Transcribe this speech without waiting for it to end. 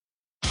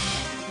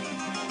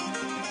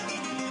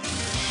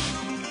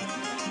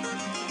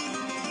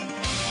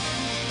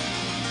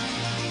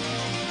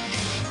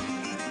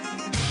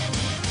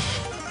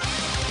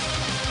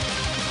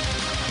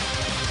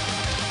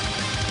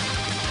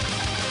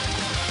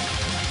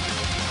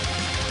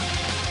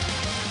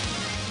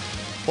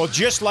Well,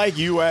 just like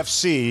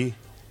UFC,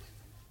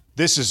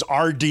 this is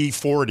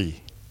RD40.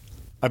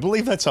 I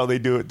believe that's how they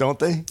do it, don't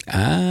they?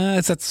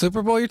 Is that the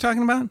Super Bowl you're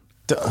talking about?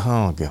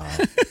 Oh,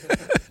 God.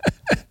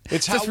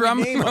 It's how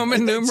we name them.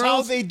 Roman It's how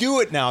numerals? they do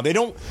it now. They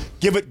don't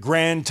give it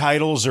grand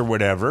titles or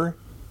whatever.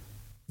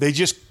 They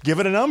just give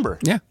it a number.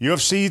 Yeah.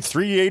 UFC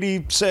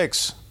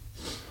 386.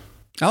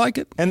 I like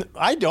it. And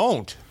I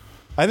don't.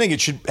 I think it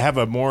should have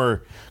a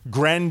more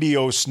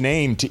grandiose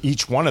name to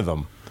each one of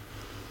them.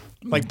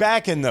 Like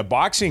back in the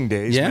boxing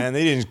days, Yeah. man,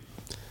 they didn't.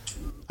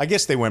 I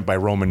guess they went by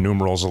Roman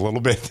numerals a little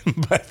bit.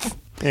 But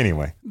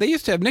anyway, They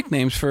used to have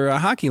nicknames for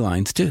hockey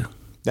lines, too.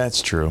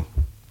 that's true.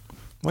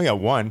 We got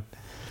one.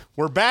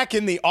 We're back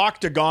in the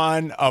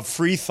octagon of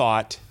free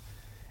thought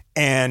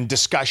and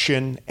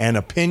discussion and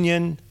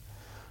opinion.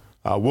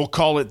 We'll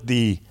call it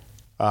the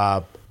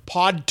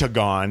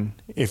podtagon,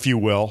 if you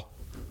will.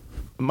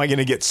 Am I going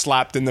to get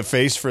slapped in the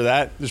face for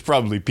that? There's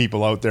probably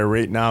people out there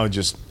right now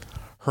just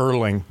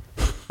hurling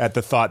at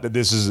the thought that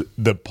this is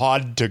the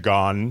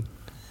podtagon.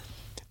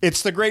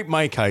 It's the great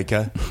Mike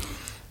Heika,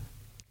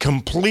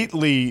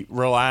 completely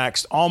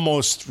relaxed,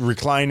 almost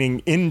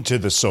reclining into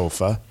the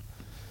sofa.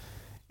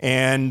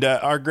 And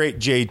our great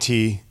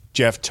JT,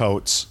 Jeff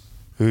Totes,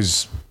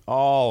 who's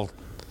all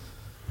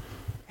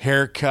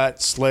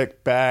haircut,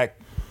 slick back,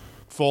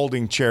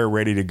 folding chair,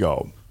 ready to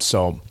go.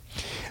 So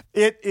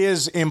it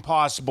is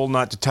impossible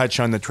not to touch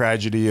on the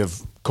tragedy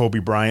of Kobe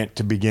Bryant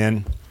to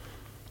begin.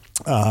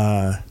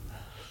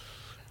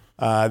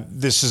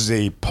 This is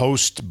a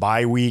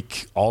post-bye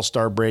week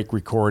All-Star break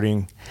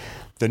recording.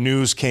 The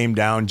news came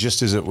down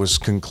just as it was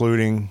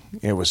concluding.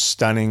 It was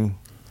stunning,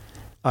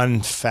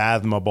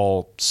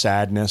 unfathomable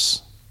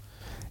sadness,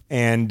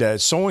 and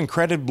so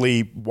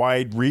incredibly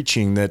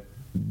wide-reaching that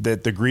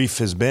the grief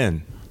has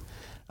been.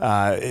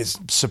 It's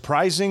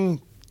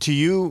surprising to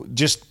you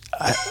just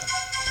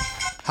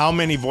how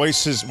many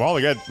voices. Well,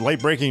 we got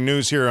late-breaking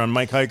news here on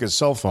Mike Heika's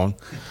cell phone.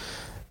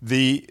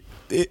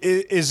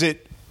 Is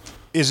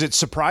it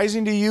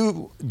surprising to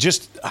you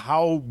just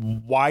how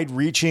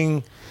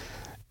wide-reaching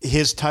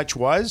his touch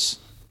was?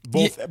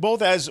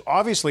 Both as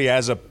obviously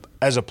as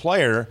a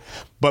player,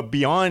 but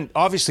beyond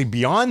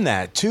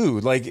that too.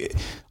 Like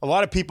a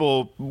lot of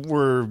people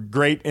were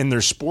great in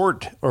their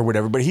sport or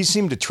whatever, but he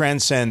seemed to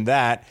transcend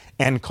that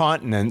and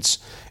continents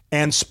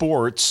and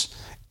sports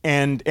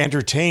and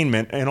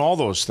entertainment and all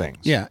those things.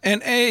 Yeah,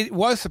 and it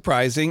was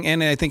surprising,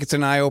 and I think it's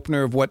an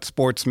eye-opener of what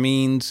sports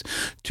means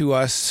to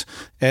us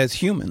as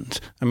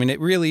humans. I mean, it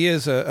really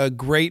is a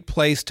great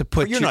place to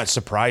put But you're not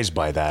surprised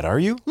by that, are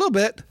you? A little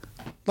bit.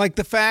 Like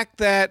the fact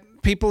that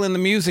people in the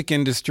music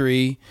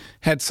industry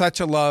had such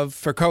a love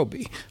for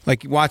Kobe,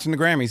 like watching the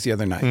Grammys the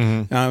other night.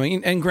 Mm-hmm. I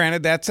mean, and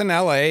granted, that's in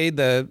L.A.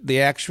 The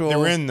actual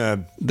They're in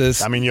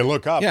I mean, you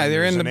look up. Yeah,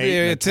 they're in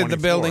it's in the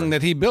building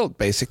that he built,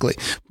 basically.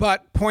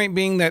 But point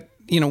being that,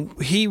 you know,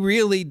 he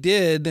really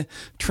did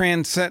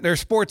transcend, or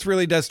sports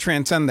really does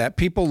transcend that.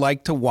 People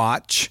like to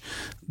watch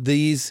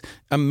these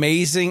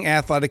amazing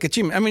athletic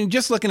achievements. I mean,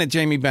 just looking at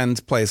Jamie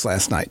Benn's plays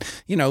last night,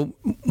 you know,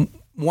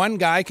 one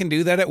guy can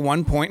do that at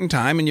one point in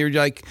time, and you're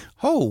like,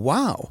 oh,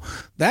 wow,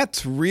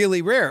 that's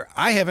really rare.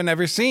 I haven't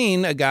ever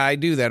seen a guy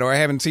do that, or I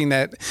haven't seen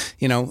that,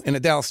 you know, in a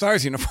Dallas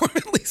Stars uniform,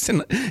 at least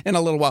in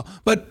a little while.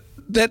 But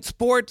that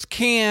sports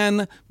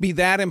can be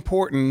that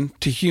important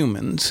to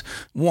humans,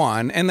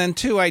 one. And then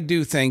two, I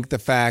do think the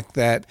fact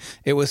that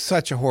it was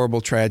such a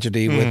horrible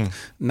tragedy with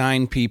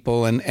 9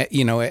 people and,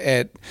 you know,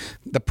 at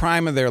the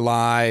prime of their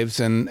lives.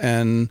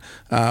 And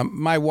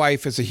my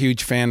wife is a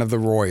huge fan of the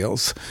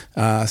Royals.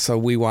 So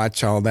we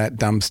watch all that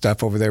dumb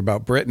stuff over there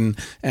about Britain.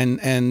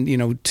 And you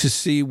know, to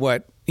see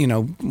what, you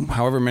know,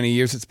 however many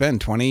years it's been,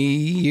 20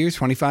 years,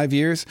 25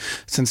 years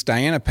since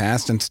Diana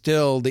passed, and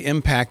still the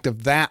impact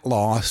of that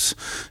loss,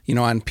 you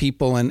know, on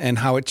people and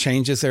how it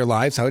changes their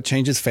lives, how it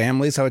changes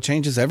families, how it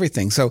changes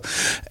everything. So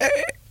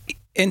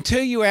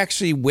until you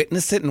actually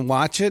witness it and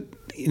watch it,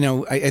 you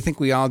know, I think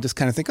we all just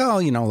kind of think, oh,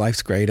 you know,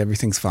 life's great,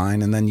 everything's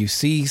fine. And then you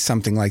see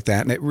something like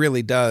that, and it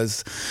really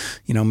does,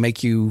 you know,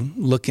 make you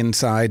look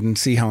inside and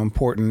see how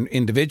important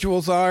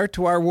individuals are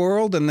to our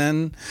world, and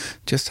then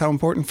just how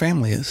important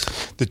family is.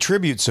 The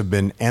tributes have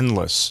been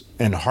endless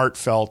and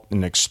heartfelt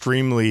and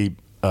extremely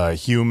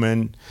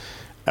human,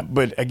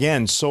 but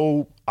again,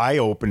 so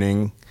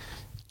eye-opening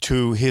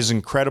to his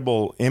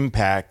incredible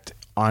impact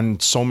on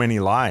so many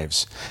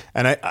lives.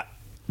 And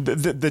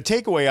the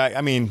takeaway,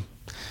 I mean,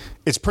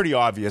 it's pretty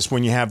obvious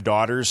when you have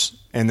daughters,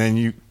 and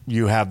then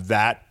you have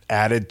that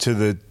added to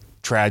the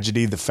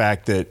tragedy, the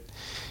fact that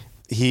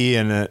he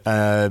and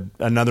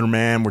another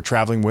man were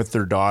traveling with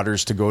their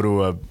daughters to go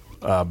to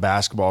a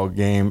basketball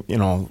game. You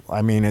know,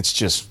 I mean, it's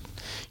just,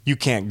 you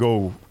can't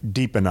go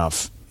deep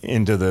enough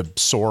into the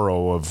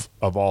sorrow of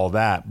all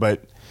that.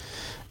 But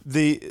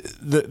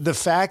the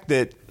fact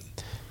that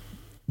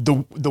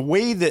the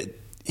way that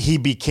he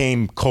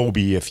became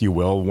Kobe, if you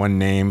will, one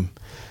name,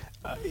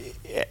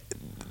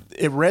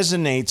 it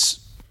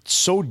resonates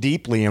so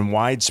deeply and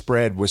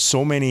widespread with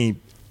so many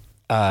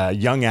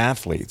young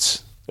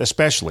athletes,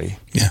 especially.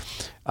 Yeah.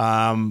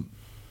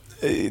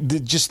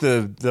 just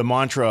the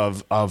mantra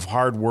of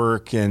hard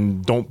work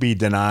and don't be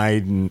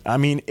denied. And I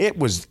mean, it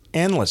was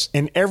endless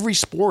in every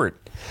sport.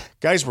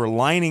 Guys were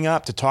lining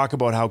up to talk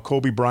about how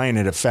Kobe Bryant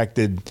had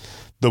affected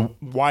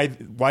why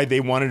they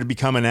wanted to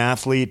become an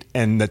athlete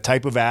and the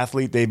type of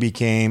athlete they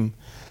became.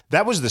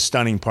 That was the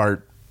stunning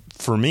part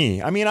for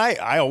me. I mean,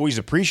 I always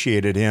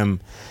appreciated him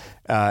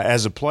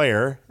as a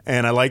player,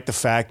 and I liked the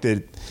fact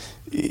that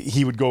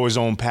he would go his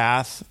own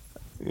path.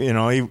 You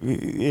know,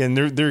 and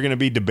there are going to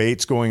be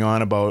debates going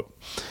on about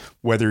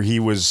whether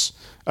he was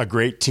a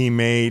great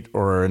teammate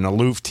or an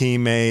aloof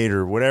teammate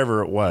or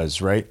whatever it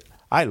was, right?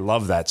 I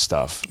love that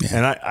stuff.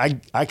 Yeah.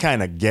 And I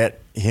kind of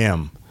get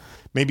him.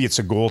 Maybe it's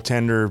a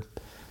goaltender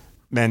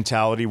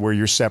mentality where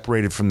you're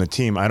separated from the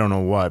team. I don't know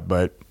what,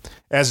 but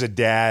as a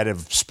dad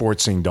of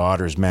sportsing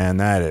daughters, man,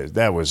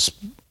 that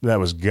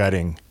was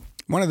gutting.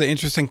 One of the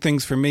interesting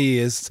things for me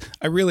is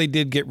I really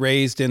did get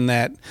raised in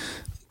that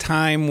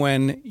time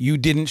when you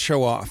didn't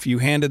show off. You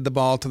handed the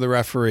ball to the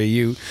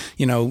referee.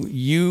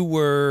 You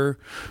were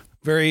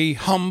very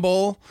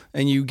humble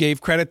and you gave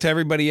credit to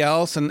everybody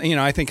else. And,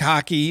 I think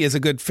hockey is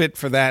a good fit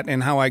for that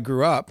and how I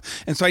grew up.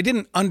 And so I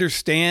didn't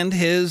understand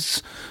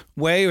his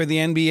way or the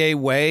NBA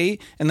way.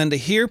 And then to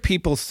hear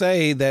people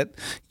say that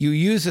you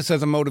use this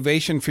as a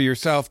motivation for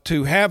yourself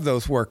to have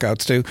those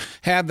workouts, to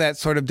have that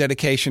sort of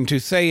dedication, to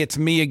say it's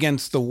me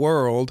against the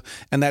world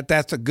and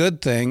that's a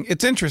good thing.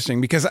 It's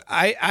interesting because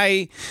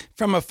I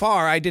from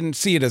afar, I didn't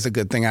see it as a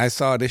good thing. I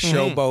saw it as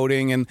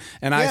showboating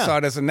and I saw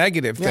it as a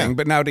negative thing.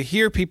 But now to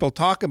hear people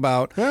talk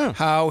about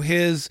how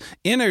his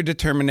inner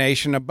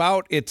determination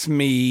about it's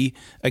me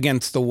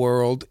against the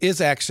world is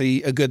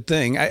actually a good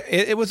thing.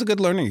 It was a good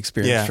learning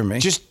experience for me.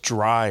 Just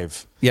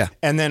drive. Yeah.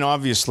 And then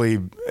obviously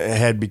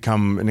had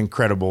become an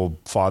incredible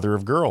father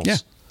of girls. Yeah.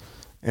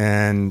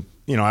 And,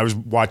 I was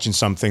watching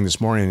something this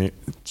morning.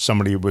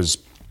 Somebody was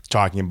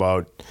talking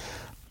about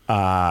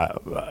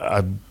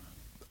a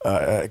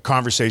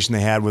conversation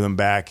they had with him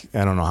back.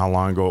 I don't know how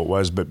long ago it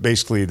was, but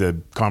basically the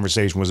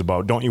conversation was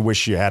about, don't you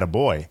wish you had a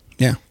boy?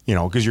 Yeah.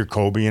 Because you're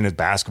Kobe and it's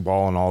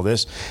basketball and all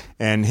this.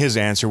 And his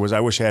answer was, I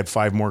wish I had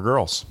 5 more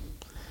girls.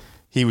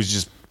 He was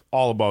just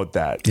all about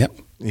that. Yep.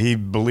 He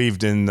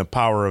believed in the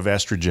power of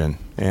estrogen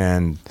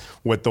and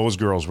what those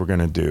girls were going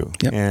to do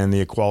and the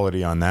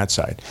equality on that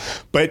side.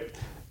 But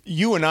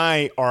you and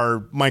I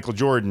are Michael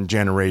Jordan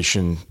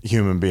generation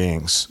human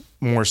beings,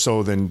 more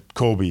so than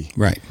Kobe.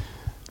 Right.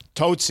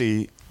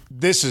 Tootsie,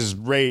 this is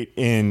right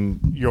in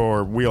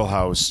your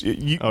wheelhouse.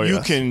 You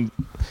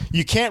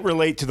can't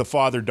relate to the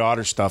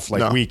father-daughter stuff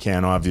like we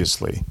can,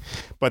 obviously.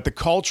 But the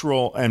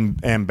cultural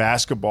and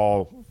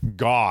basketball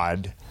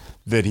god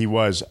that he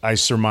was, I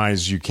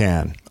surmise you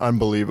can.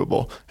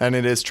 Unbelievable. And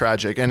it is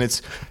tragic. And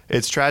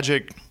it's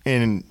tragic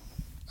in,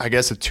 I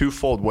guess, a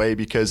twofold way,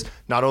 because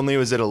not only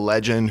was it a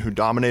legend who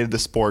dominated the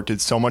sport,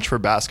 did so much for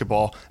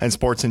basketball and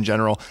sports in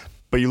general,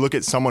 but you look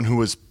at someone who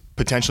was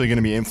potentially going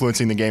to be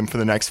influencing the game for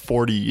the next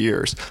 40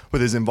 years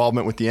with his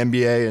involvement with the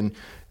NBA. And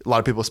a lot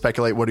of people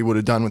speculate what he would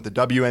have done with the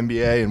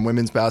WNBA and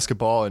women's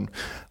basketball and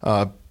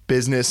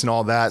business and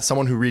all that.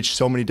 Someone who reached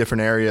so many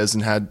different areas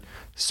and had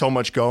so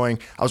much going.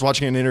 I was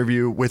watching an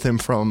interview with him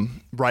from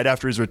right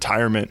after his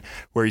retirement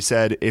where he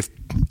said if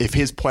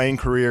his playing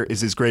career is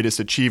his greatest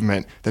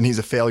achievement, then he's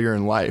a failure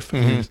in life.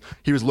 Mm-hmm.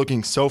 He was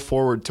looking so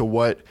forward to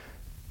what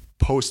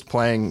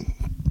post-playing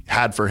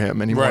had for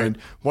him, and he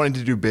wanted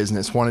to do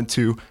business, wanted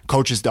to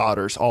coach his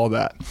daughters, all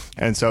that.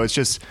 And so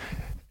it's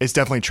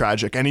definitely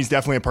tragic. And he's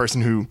definitely a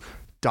person who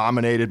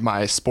dominated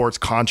my sports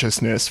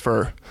consciousness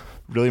for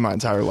really my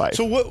entire life.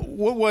 So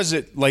what was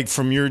it like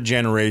from your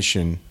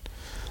generation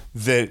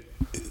that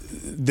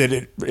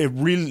it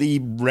really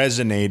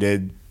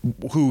resonated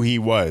who he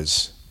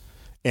was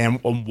and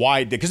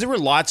why? Because there were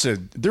lots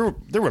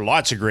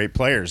of great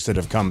players that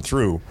have come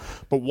through,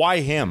 but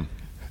why him?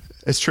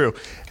 It's true.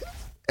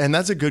 And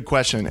that's a good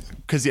question,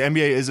 because the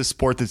NBA is a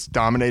sport that's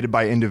dominated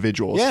by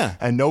individuals. Yeah.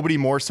 And nobody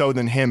more so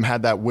than him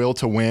had that will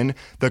to win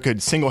that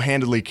could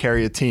single-handedly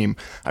carry a team.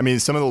 I mean,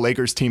 some of the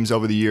Lakers teams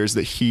over the years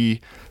that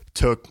he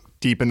took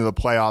deep into the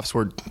playoffs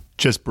were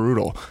just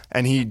brutal.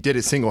 And he did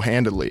it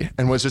single-handedly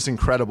and was just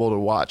incredible to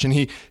watch. And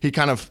he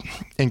kind of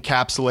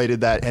encapsulated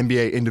that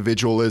NBA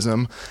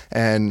individualism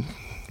and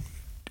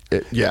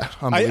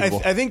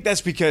unbelievable. I think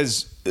that's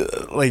because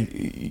like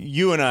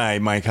you and I,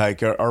 Mike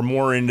Hike, are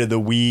more into the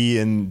we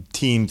and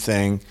team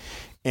thing.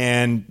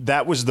 And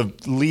that was the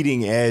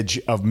leading edge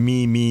of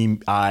me,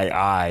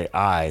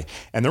 I.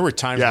 And there were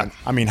times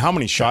when, how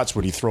many shots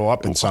would he throw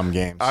up in some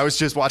games? I was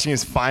just watching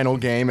his final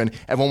game, and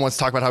everyone wants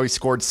to talk about how he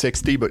scored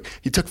 60, but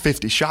he took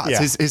 50 shots. Yeah.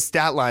 His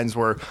stat lines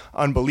were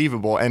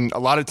unbelievable, and a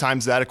lot of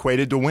times that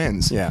equated to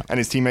wins. Yeah. And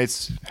his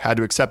teammates had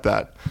to accept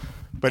that.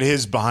 But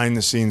his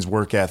behind-the-scenes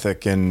work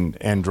ethic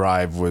and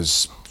drive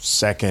was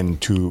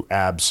second to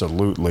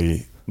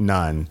absolutely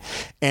none.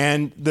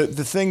 And the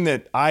thing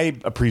that I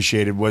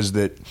appreciated was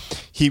that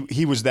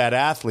he was that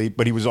athlete,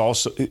 but he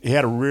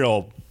had a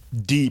real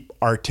deep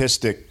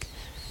artistic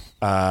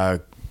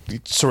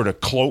sort of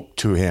cloak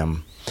to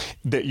him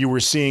that you were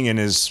seeing in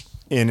his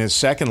in his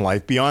second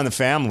life beyond the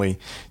family,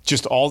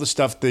 just all the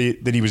stuff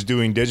that he was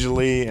doing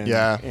digitally. And,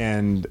 Yeah.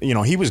 And,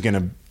 he was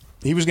going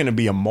to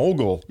be a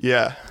mogul.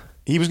 Yeah.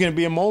 He was going to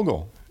be a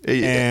mogul.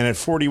 And at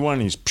 41,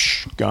 he's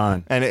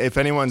gone. And if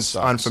anyone's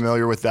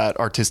unfamiliar with that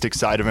artistic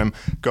side of him,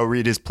 go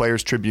read his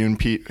Players Tribune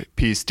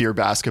piece, Dear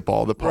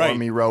Basketball, the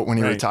poem he wrote when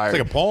he retired. It's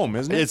like a poem,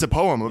 isn't it? It's a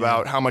poem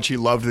about how much he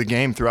loved the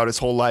game throughout his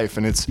whole life.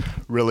 And it's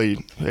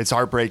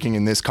heartbreaking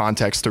in this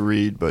context to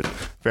read, but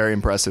very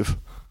impressive.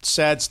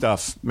 Sad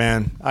stuff,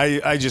 man.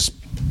 I just,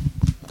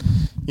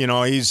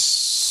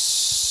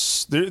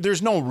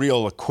 there's no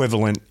real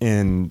equivalent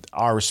in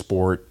our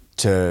sport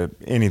to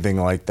anything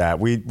like that.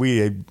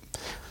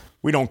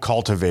 We don't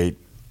cultivate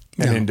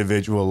an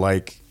individual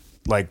like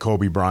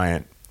Kobe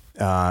Bryant,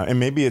 and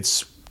maybe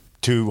it's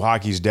to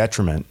hockey's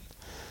detriment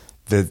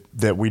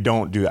that we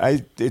don't do.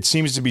 It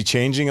seems to be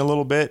changing a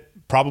little bit,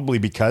 probably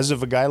because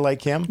of a guy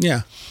like him.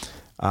 Yeah,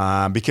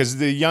 because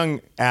the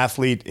young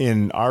athlete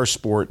in our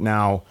sport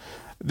now,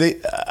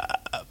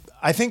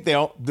 I think they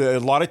a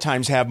lot of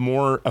times have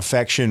more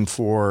affection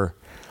for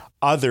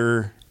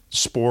other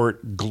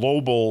sport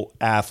global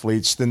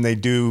athletes than they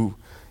do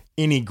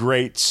any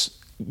greats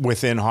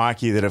within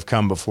hockey that have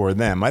come before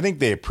them. I think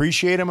they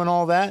appreciate them and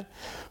all that,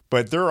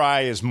 but their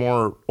eye is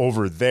more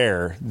over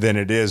there than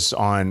it is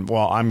on,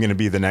 well, I'm going to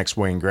be the next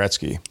Wayne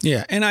Gretzky.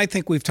 Yeah, and I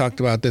think we've talked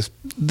about this.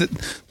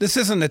 This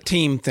isn't a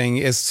team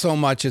thing as so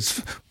much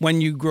as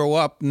when you grow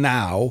up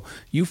now,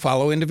 you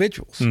follow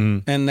individuals.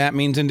 And that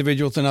means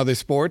individuals in other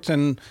sports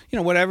and,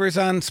 whatever's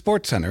on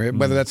SportsCenter,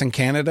 whether that's in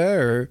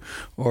Canada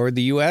or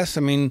the U.S.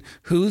 I mean,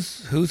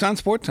 who's on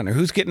SportsCenter?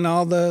 Who's getting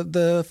all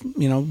the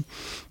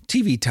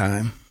TV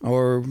time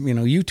or,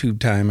 YouTube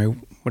time or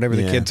whatever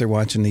the kids are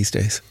watching these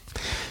days.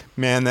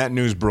 Man, that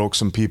news broke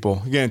some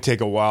people. It's going to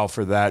take a while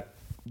for that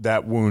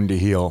wound to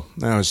heal.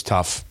 That was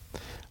tough.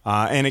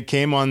 And it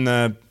came on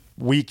the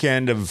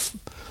weekend of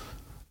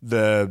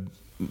the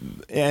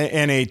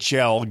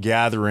NHL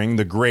gathering,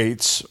 the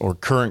greats or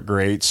current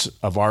greats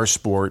of our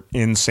sport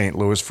in St.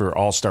 Louis for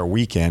All-Star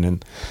Weekend.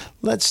 And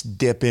let's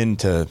dip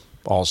into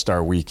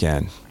All-Star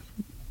Weekend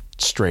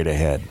straight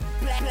ahead.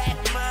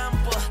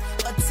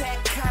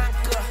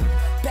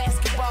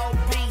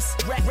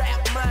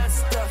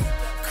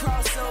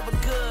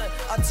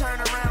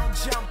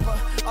 Turnaround jumper,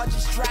 or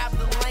just drive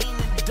the lane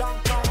and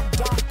dunk on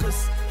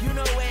dunkers. You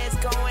know where it's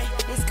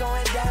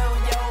going down,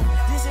 yo.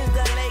 This is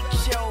the Lake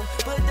Show,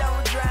 but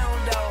don't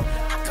drown, though.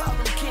 I call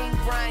him King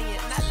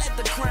Bryant, not let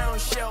the crown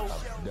show.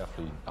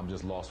 Definitely, I'm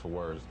just lost for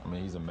words. I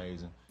mean, he's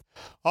amazing.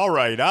 All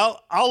right,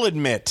 I'll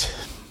admit,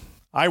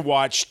 I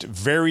watched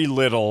very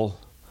little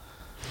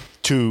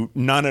to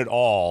none at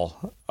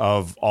all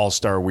of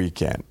All-Star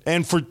Weekend,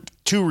 and for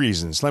two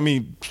reasons. Let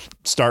me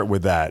start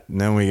with that,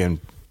 and then we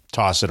can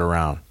toss it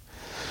around.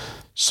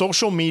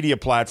 Social media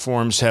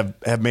platforms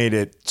have made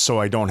it so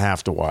I don't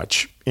have to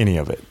watch any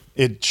of it.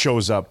 It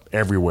shows up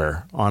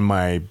everywhere on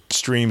my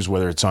streams,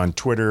 whether it's on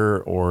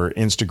Twitter or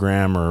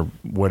Instagram or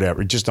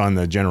whatever, just on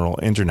the general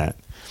internet.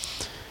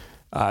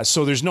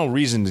 So there's no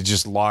reason to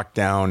just lock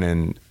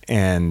down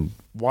and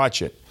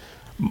watch it.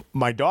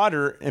 My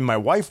daughter and my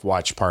wife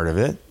watch part of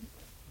it.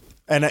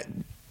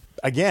 And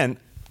again,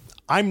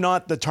 I'm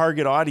not the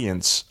target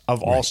audience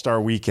of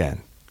All-Star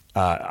Weekend.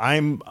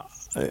 I'm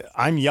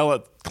Yell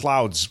at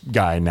Clouds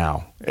guy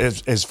now,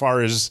 as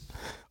far as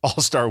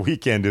All-Star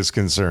Weekend is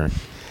concerned.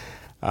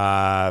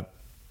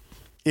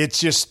 It's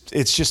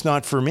just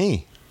not for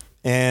me.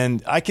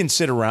 And I can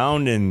sit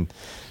around and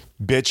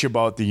bitch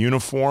about the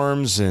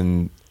uniforms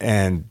and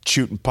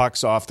shooting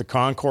pucks off the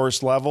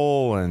concourse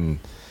level and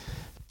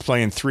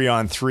playing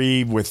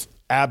 3-on-3 with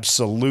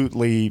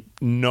absolutely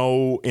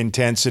no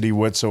intensity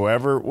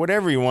whatsoever.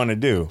 Whatever you want to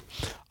do.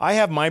 I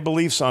have my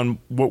beliefs on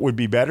what would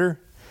be better,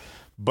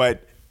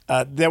 but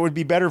that would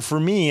be better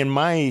for me and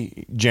my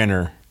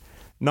Jenner,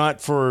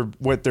 not for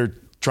what they're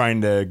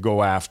trying to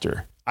go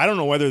after. I don't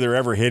know whether they're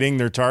ever hitting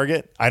their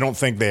target. I don't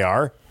think they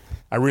are.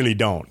 I really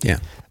don't. Yeah.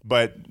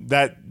 But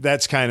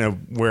that's kind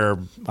of where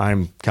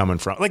I'm coming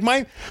from. Like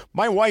my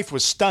wife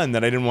was stunned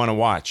that I didn't want to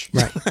watch.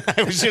 Right.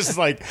 I was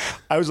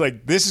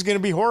like, this is going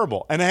to be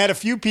horrible. And I had a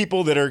few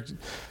people that are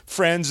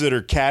friends that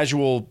are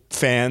casual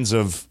fans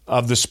of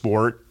the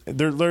sport.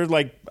 They're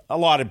like a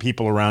lot of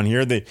people around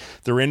here.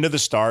 They're into the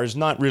Stars,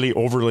 not really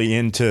overly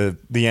into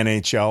the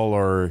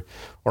NHL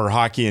or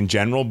hockey in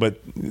general,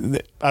 but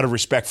out of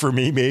respect for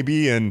me,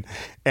 maybe. And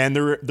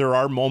there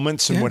are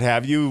moments and what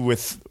have you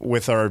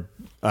with our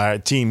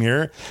team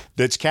here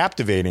that's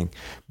captivating.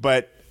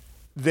 But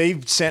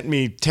they've sent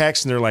me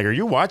texts and they're like, "Are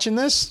you watching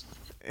this?"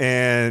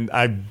 And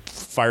I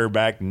fire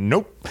back,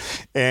 "Nope."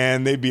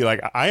 And they'd be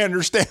like, "I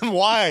understand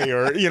why."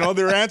 Or,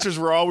 their answers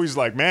were always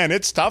like, "Man,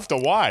 it's tough to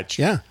watch."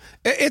 Yeah.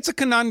 It's a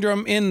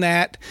conundrum in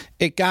that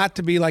it got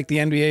to be like the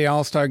NBA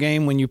All-Star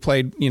Game when you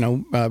played,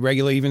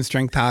 regular even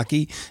strength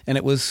hockey. And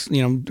it was,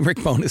 Rick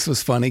Bowness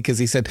was funny because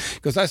he said,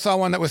 I saw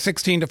one that was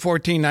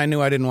 16-14. And I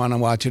knew I didn't want to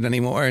watch it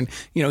anymore. And,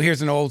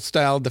 here's an old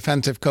style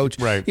defensive coach.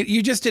 Right.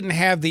 You just didn't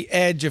have the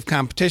edge of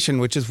competition,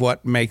 which is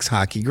what makes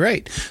hockey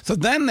great. So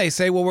then they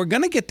say, well, we're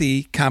going to get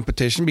the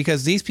competition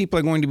because these people people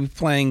are going to be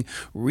playing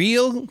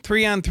real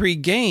 3-on-3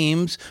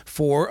 games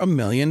for $1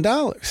 million.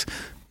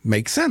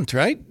 Makes sense,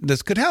 right?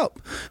 This could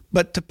help.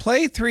 But to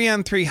play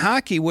 3-on-3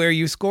 hockey where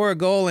you score a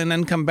goal and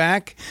then come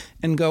back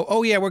and go,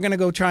 oh, yeah, we're going to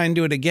go try and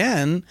do it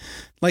again.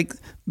 Like,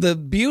 the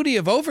beauty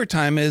of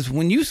overtime is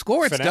when you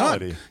score, it's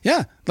Finality. done.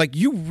 Yeah. Like,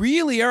 you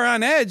really are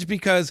on edge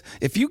because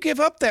if you give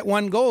up that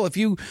one goal, if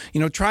you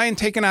try and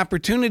take an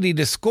opportunity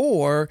to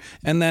score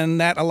and then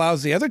that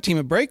allows the other team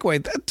a breakaway,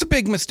 that's a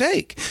big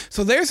mistake.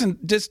 So there's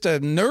just a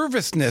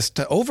nervousness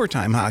to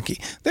overtime hockey.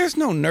 There's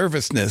no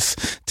nervousness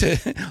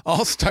to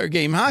all-star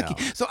game hockey.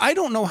 No. So I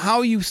don't know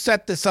how you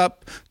set this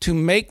up to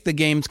make the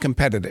games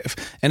competitive.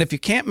 And if you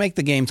can't make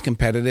the games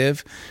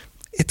competitive,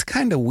 it's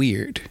kind of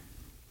weird.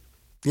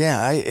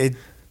 Yeah,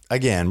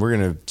 again, we're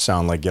going to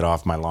sound like get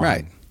off my lawn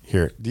Right.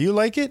 here. Do you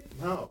like it?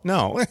 No.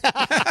 Yeah,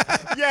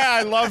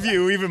 I love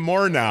you even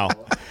more now.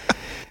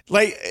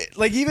 Like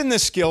even the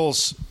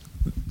skills.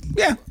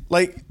 Yeah.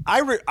 Like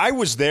I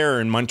was there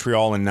in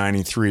Montreal in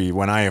 '93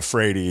 when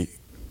Iafrate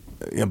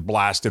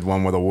blasted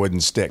one with a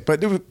wooden stick.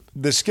 But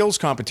the skills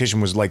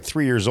competition was like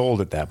 3 years old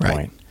at that point.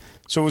 Right.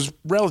 So it was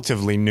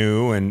relatively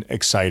new and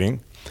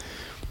exciting.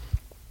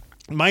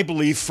 My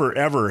belief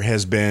forever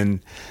has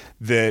been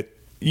that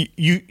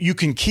you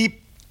can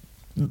keep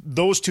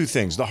those two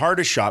things. The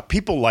hardest shot,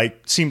 people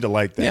seem to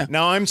like that. Yeah.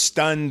 Now I'm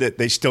stunned that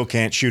they still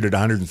can't shoot at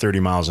 130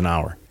 miles an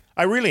hour.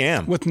 I really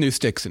am. With new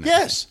sticks in it.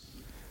 Yes.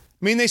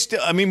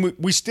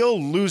 We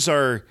still lose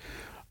our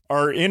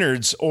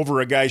innards over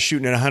a guy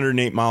shooting at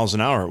 108 miles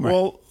an hour. Right.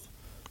 Well,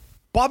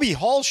 Bobby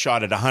Hall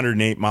shot at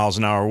 108 miles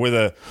an hour with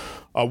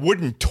a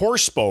wooden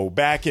torso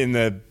back in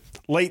the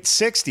late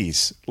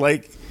 60s.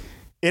 Like,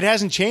 it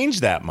hasn't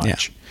changed that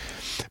much.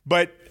 Yeah.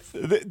 But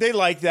they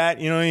like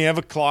that. You have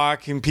a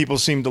clock and people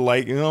seem to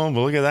like, well,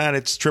 look at that.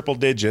 It's triple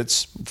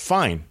digits.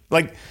 Fine.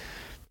 Like,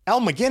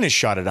 Al McGinnis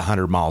shot at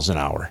 100 miles an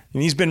hour.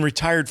 And he's been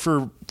retired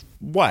for,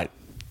 what,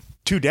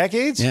 2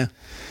 decades? Yeah.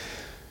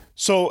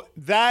 So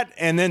that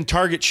and then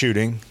target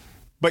shooting.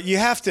 But you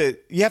have to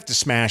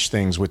smash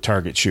things with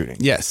target shooting.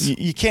 Yes.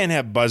 You can't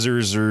have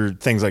buzzers or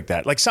things like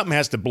that. Like, something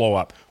has to blow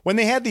up. When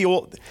they had the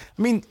old,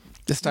 The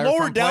styrofoam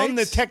lower down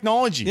plates? the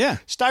technology. Yeah.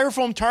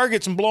 Styrofoam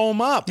targets and blow them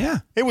up.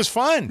 Yeah. It was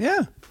fun.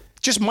 Yeah.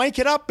 Just mic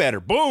it up better.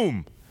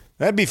 Boom.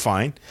 That'd be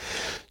fine.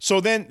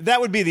 So then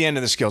that would be the end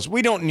of the skills.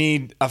 We don't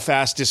need a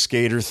fastest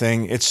skater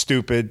thing. It's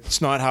stupid.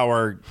 It's not how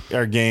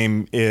our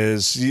game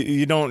is.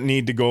 You don't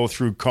need to go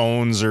through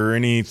cones or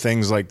any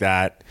things like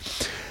that.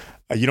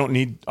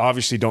 You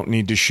obviously don't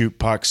need to shoot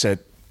pucks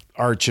at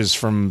arches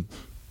from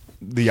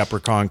the upper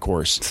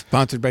concourse.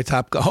 Sponsored by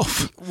Top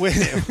Golf.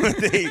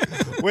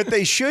 What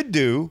they should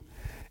do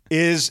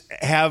is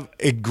have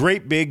a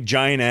great big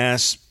giant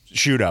ass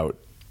shootout.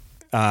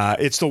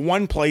 It's the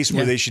one place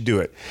where they should do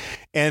it.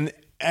 And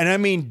I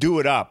mean, do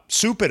it up,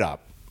 soup it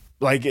up.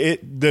 Like,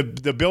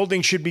 the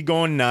building should be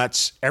going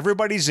nuts.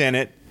 Everybody's in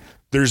it.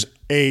 There's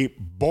a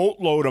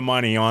boatload of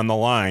money on the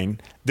line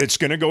that's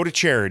going to go to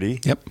charity.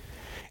 Yep.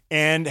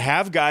 And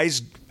have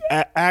guys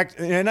act.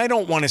 And I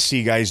don't want to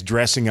see guys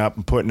dressing up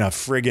and putting a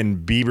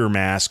friggin' Bieber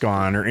mask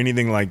on or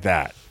anything like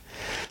that.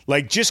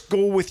 Like, just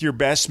go with your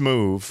best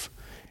move.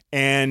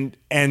 And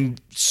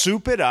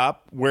soup it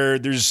up where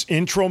there's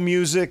intro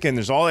music and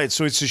there's all that.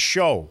 So it's a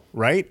show,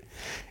 right?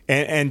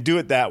 And do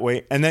it that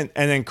way, and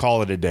then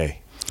call it a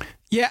day.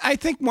 Yeah, I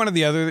think one of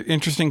the other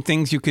interesting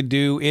things you could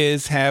do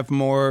is have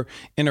more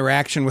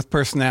interaction with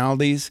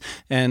personalities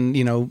and,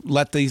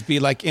 let these be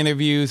like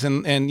interviews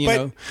and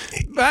But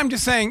I'm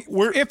just saying,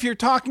 if you're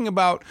talking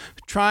about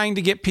trying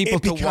to get people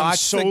to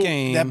watch the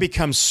game. That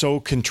becomes so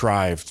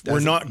contrived.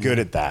 We're not good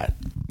at that.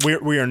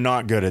 We are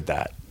not good at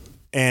that.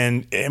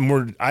 And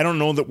I don't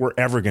know that we're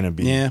ever going to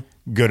be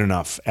good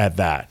enough at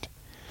that.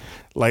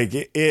 Like,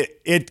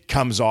 it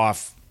comes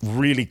off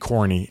really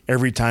corny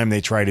every time they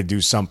try to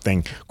do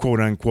something quote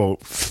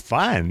unquote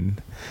fun.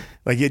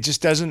 Like, it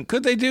just doesn't.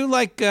 Could they do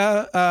like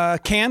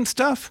canned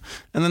stuff,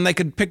 and then they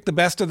could pick the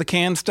best of the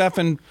canned stuff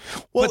and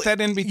put that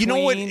in between? You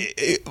know what?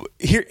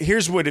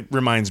 Here's what it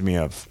reminds me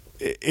of.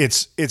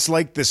 It's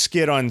like the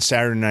skit on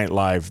Saturday Night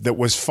Live that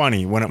was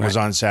funny when it was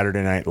on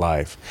Saturday Night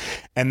Live,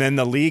 and then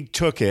the league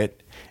took it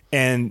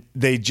and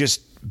they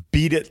just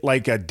beat it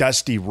like a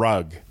dusty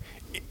rug,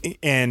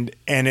 and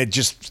it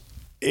just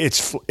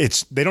it's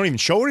they don't even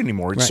show it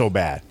anymore. It's so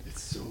bad.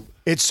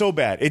 It's so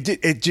bad.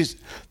 It just,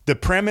 the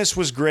premise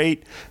was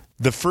great.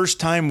 The first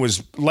time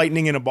was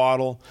lightning in a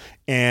bottle,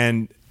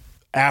 and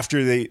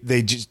after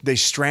they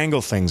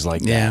strangle things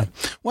like that.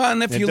 Well,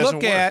 and if you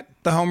look at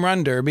the home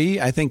run derby,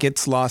 I think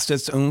it's lost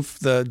its oomph.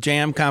 The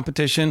jam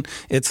competition,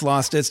 it's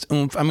lost its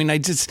oomph. I mean,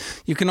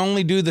 you can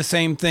only do the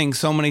same thing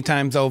so many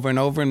times over and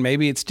over, and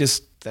maybe it's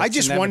just. I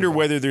just wonder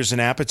whether there's an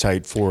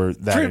appetite for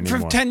that anymore.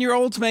 For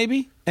 10-year-olds,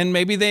 maybe, and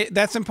maybe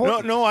that's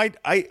important. No,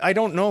 I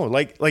don't know.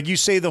 Like you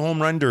say, the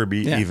home run derby,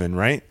 even,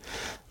 right?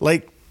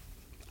 Like,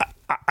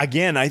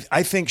 again,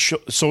 I think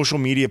social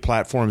media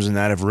platforms and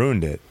that have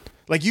ruined it.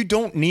 Like, you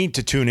don't need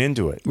to tune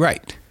into it,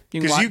 right?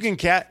 Because you can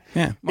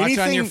watch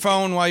on your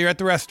phone while you're at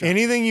the restaurant.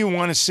 Anything you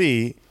want to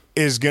see,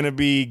 is going to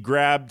be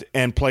grabbed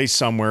and placed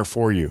somewhere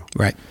for you.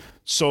 Right.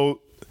 So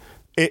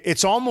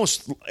it's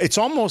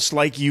almost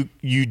like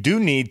you do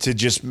need to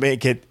just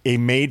make it a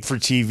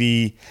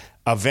made-for-TV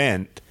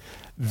event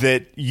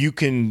that you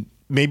can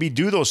maybe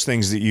do those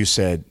things that you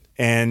said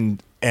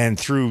and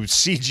through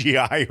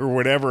CGI or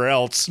whatever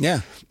else,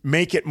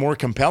 make it more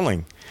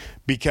compelling.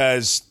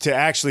 Because to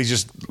actually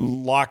just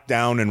lock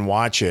down and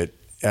watch it,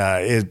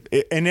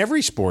 in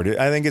every sport,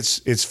 I think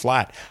it's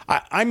flat.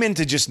 I'm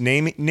into just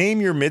name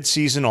your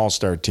midseason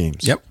all-star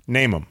teams. Yep.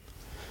 Name them.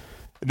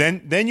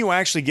 Then you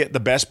actually get the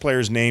best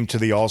player's name to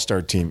the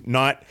all-star team,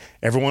 not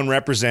everyone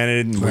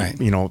represented. And right.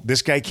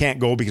 This guy can't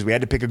go because we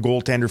had to pick a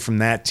goaltender from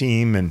that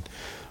team and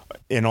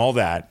all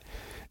that.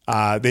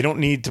 They don't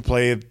need to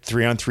play a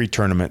 3-on-3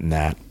 tournament in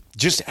that.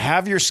 Just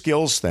have your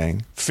skills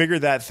thing, figure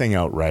that thing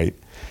out right,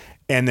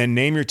 and then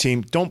name your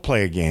team. Don't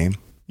play a game.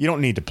 You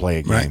don't need to play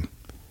a game. Right.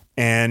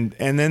 And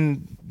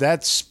then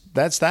that's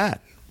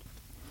that.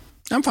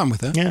 I'm fine with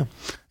that. Yeah.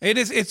 It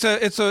is.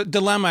 It's a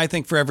dilemma, I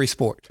think, for every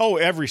sport. Oh,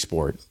 every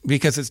sport.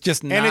 Because it's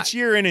just not. And it's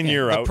year in and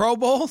year the out. Pro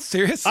Bowl?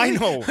 Seriously? I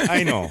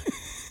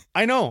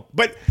know.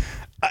 But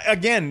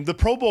again, the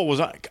Pro Bowl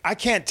was. I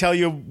can't tell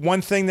you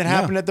one thing that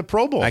happened at the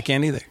Pro Bowl. I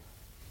can't either.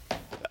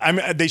 I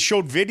mean, they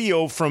showed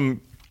video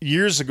from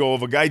years ago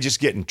of a guy just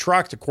getting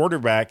trucked. A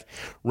quarterback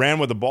ran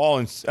with the ball,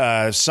 and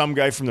some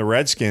guy from the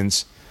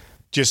Redskins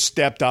just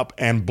stepped up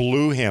and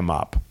blew him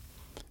up.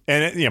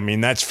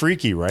 And that's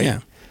freaky, right? Yeah.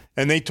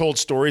 And they told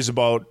stories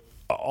about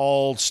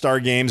all-star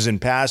games in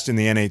past in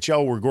the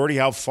NHL where Gordie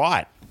Howe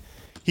fought.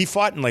 He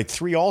fought in like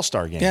 3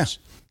 all-star games. Yeah.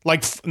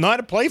 Like not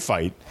a play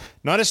fight,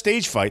 not a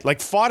stage fight, like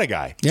fought a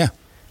guy. Yeah.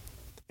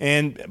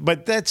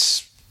 But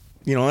that's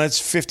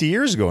 50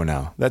 years ago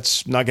now.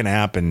 That's not going to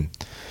happen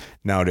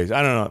nowadays.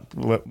 I don't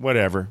know.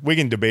 Whatever. We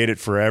can debate it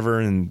forever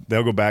and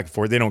they'll go back and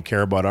forth. They don't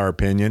care about our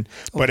opinion.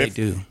 But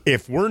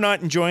if we're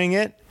not enjoying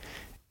it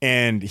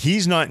and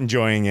he's not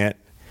enjoying it,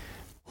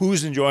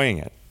 who's enjoying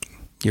it?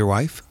 Your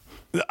wife?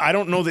 I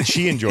don't know that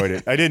she enjoyed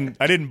it. I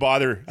didn't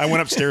bother. I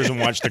went upstairs and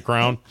watched The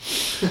Crown.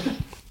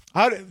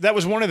 That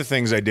was one of the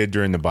things I did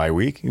during the bye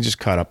week. You just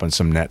caught up on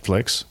some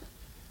Netflix.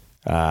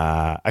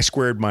 I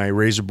squared my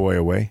Razor Boy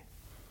away.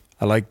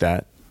 I like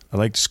that. I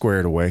like to square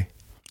it away.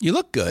 You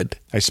look good.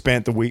 I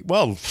spent the week.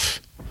 Well,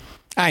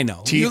 I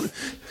know.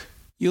 Teeth.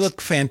 You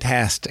look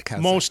fantastic.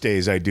 Most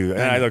days I do.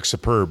 And I look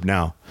superb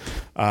now.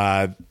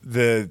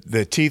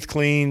 The teeth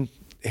clean,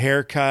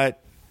 haircut,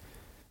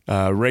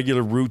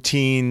 regular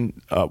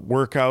routine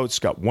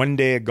workouts. Got 1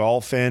 day of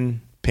golf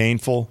in.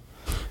 Painful.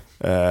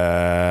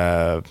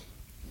 Wash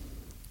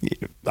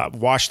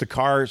the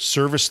car,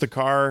 service the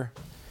car.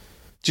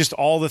 Just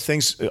all the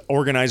things.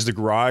 Organize the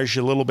garage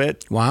a little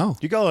bit. Wow.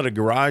 Do you call it a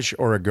garage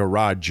or a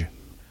garage?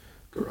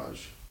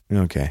 Garage.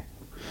 Okay.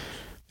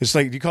 It's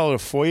like, do you call it a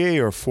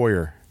foyer or a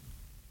foyer?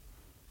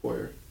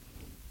 Foyer.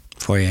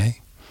 Foyer.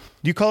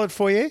 Do you call it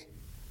foyer?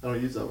 I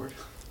don't use that word.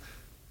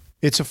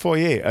 It's a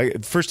foyer.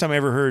 The first time I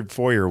ever heard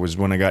foyer was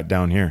when I got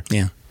down here.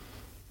 Yeah.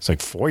 It's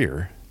like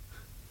foyer.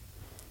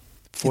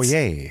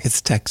 Foyer.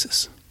 It's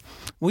Texas.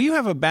 Well, you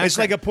have a background. It's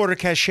like a porte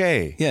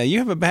cachet. Yeah, you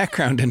have a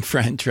background in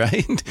French,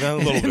 right? A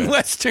little bit. In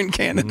Western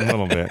Canada. A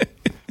little bit.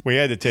 We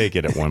had to take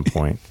it at one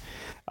point.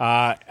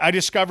 I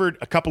discovered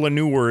a couple of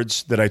new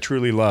words that I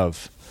truly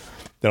love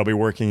that I'll be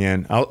working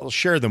in. I'll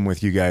share them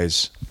with you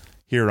guys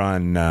here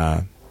on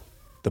the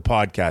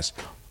podcast,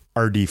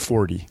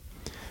 RD40.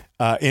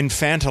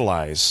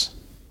 Infantilize.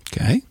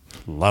 Okay.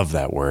 Love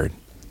that word.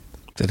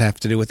 Does it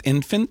have to do with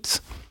infants?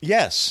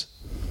 Yes.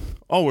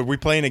 Oh, were we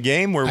playing a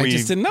game where we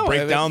just didn't know.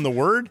 break down the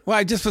word? Well,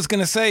 I just was going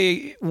to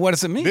say, what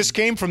does it mean? This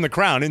came from The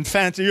Crown. You're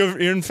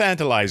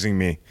infantilizing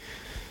me.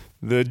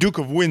 The Duke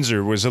of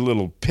Windsor was a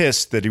little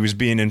pissed that he was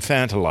being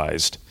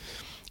infantilized.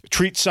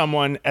 Treat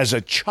someone as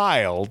a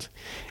child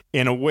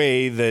in a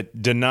way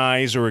that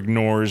denies or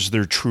ignores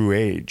their true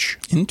age.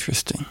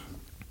 Interesting.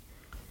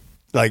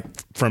 Like,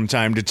 from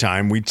time to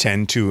time, we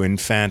tend to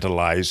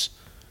infantilize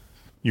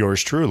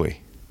yours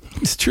truly.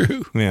 It's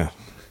true. Yeah.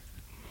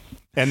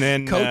 And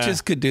then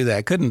coaches could do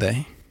that, couldn't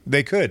they?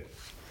 They could.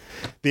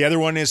 The other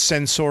one is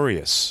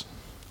censorious.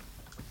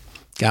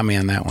 Got me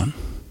on that one.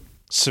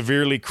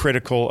 Severely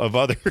critical of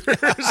others.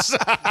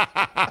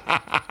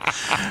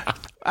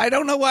 I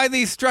don't know why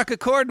these struck a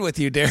chord with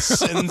you, Daryl.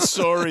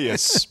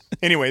 Censorious.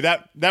 Anyway,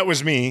 that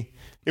was me.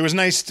 It was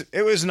nice.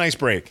 It was a nice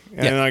break.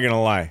 I'm not going to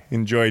lie.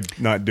 Enjoyed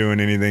not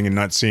doing anything and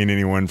not seeing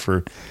anyone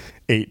for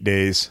 8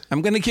 days.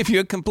 I'm going to give you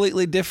a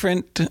completely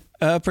different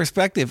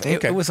perspective.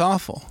 Okay. It was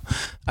awful.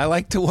 I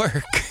like to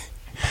work.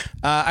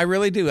 I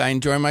really do. I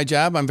enjoy my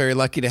job. I'm very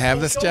lucky to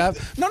have this job.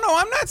 No,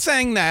 I'm not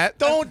saying that.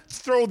 Don't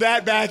throw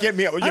that back at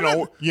me.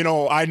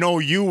 I know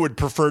you would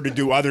prefer to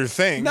do other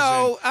things.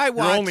 No,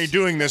 You're only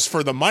doing this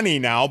for the money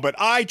now, but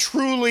I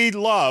truly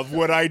love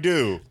what I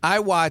do. I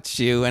watch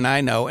you, and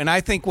I know, and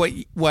I think what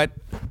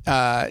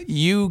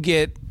you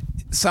get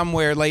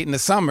somewhere late in the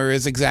summer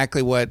is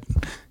exactly what,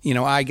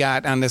 I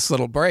got on this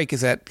little break,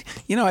 is that,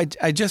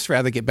 I just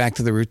rather get back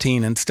to the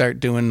routine and start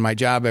doing my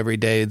job every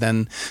day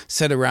than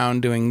sit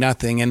around doing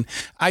nothing. And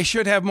I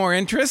should have more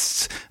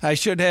interests. I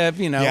should have,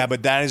 Yeah,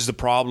 but that is the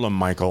problem,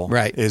 Michael.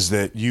 Right. Is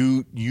that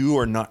you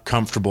are not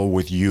comfortable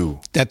with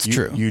you. That's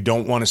true. You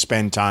don't want to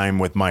spend time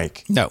with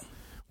Mike. No.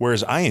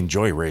 Whereas I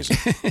enjoy Razor.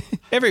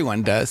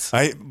 Everyone does.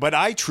 But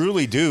I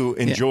truly do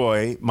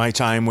enjoy my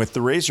time with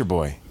the Razor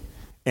Boy.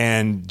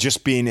 And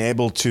just being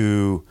able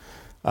to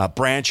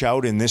branch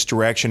out in this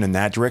direction and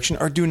that direction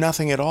or do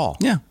nothing at all.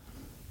 Yeah.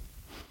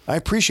 I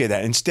appreciate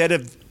that. Instead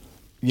of,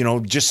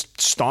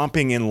 just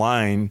stomping in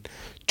line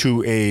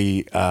to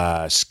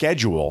a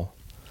schedule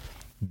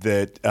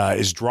that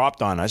is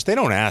dropped on us. They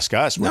don't ask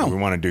us whether we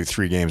want to do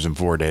 3 games in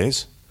 4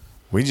 days.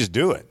 We just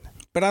do it.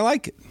 But I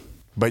like it.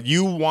 But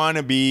you want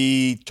to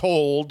be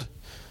told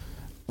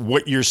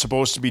what you're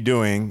supposed to be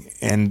doing,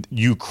 and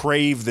you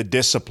crave the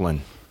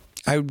discipline.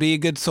 I would be a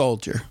good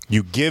soldier.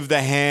 You give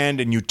the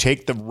hand and you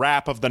take the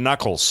rap of the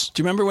knuckles.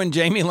 Do you remember when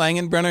Jamie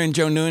Langenbrunner and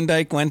Joe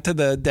Neuendijk went to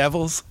the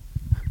Devils?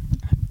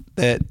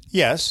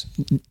 Yes.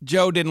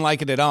 Joe didn't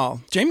like it at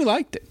all. Jamie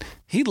liked it.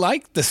 He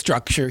liked the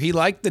structure. He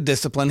liked the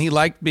discipline. He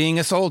liked being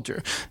a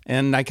soldier.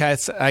 And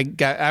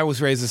I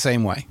was raised the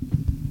same way.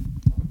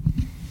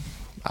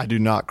 I do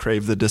not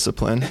crave the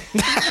discipline.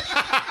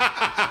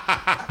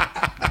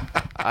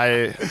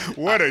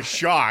 What a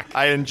shock.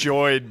 I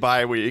enjoyed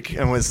bye week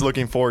and was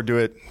looking forward to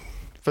it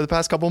for the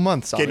past couple of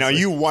months. Okay, honestly. now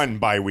you won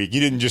bye week.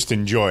 You didn't just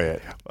enjoy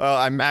it.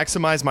 I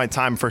maximized my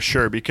time for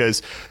sure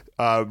because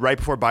right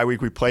before bye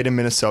week, we played in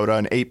Minnesota,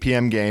 an 8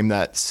 p.m. game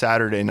that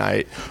Saturday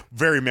night.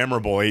 Very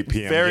memorable 8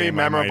 p.m. Very game,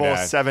 memorable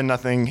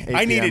 7-0.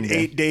 I needed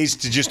 8 days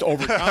to just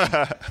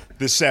overcome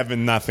the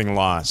 7-0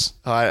 loss.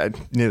 I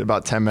needed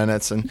about 10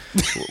 minutes, and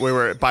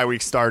bye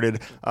week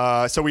started.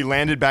 So we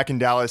landed back in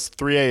Dallas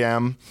 3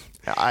 a.m.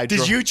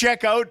 Did you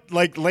check out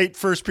like late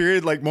first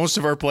period like most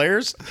of our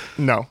players?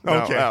 No.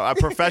 Okay. No. A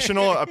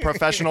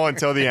professional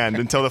until the end,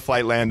 until the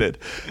flight landed.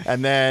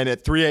 And then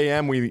at 3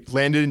 a.m. we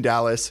landed in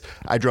Dallas.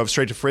 I drove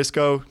straight to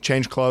Frisco,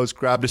 changed clothes,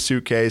 grabbed a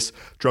suitcase,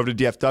 drove to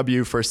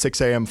DFW for a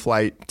 6 a.m.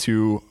 flight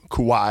to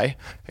Kauai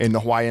in the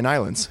Hawaiian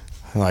Islands.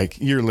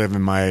 Like, you're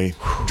living my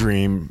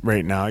dream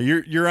right now.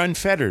 You're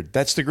unfettered.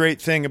 That's the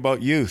great thing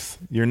about youth.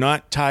 You're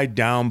not tied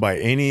down by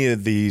any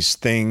of these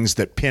things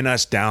that pin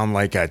us down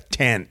like a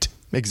tent.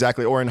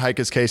 Exactly. Or in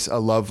Heike's case, a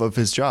love of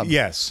his job.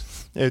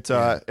 Yes. It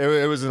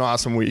was an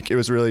awesome week. It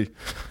was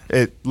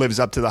it lives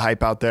up to the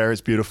hype out there. It's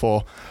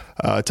beautiful.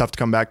 Tough to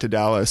come back to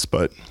Dallas,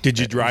 but did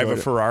you drive a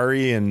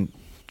Ferrari and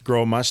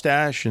grow a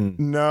mustache? And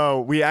no,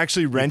 we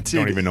actually rented.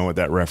 I don't even know what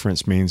that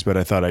reference means, but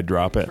I thought I'd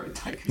drop it.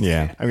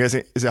 Yeah. I'm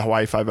guessing, is it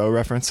Hawaii 5-0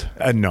 reference?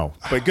 No,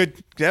 but good.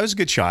 That was a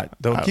good shot,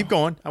 though. Keep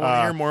going. I want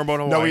to hear more about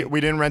Hawaii. No, we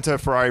didn't rent a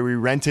Ferrari. We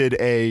rented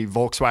a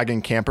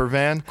Volkswagen camper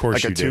van, of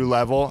course, like a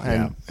 2-level,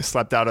 and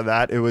slept out of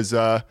that. It was.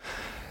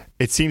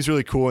 It seems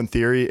really cool in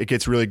theory. It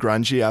gets really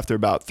grungy after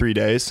about 3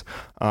 days.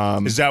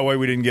 Is that why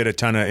we didn't get a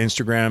ton of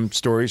Instagram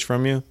stories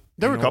from you?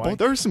 There were a couple.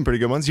 There were some pretty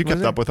good ones. You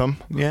kept up with them.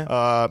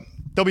 Yeah.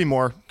 There'll be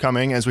more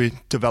coming as we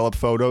develop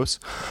photos.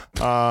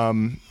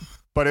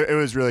 But it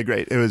was really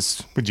great. It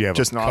was Would you have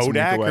just a an awesome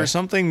Kodak week away. or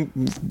something?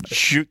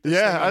 Shoot this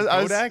thing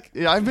on Kodak?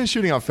 I've been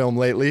shooting on film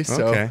lately.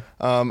 So Okay.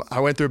 I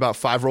went through about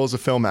 5 rolls of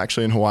film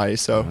actually in Hawaii.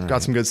 So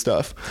got some good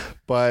stuff.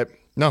 But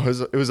no,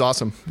 it was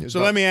awesome.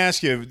 So let me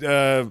ask you,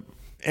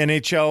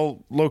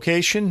 NHL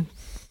location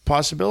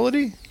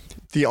possibility?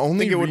 The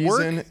only Think it would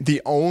reason, work?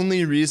 the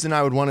only reason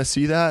I would want to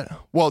see that,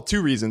 well,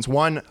 2 reasons.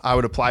 1, I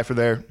would apply for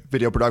their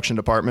video production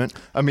department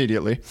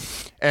immediately,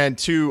 and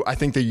 2, I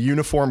think the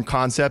uniform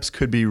concepts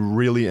could be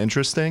really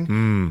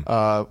interesting.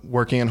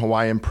 Working in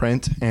Hawaiian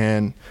print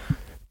and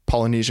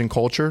Polynesian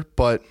culture,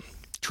 but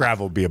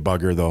Travel would be a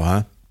bugger, though,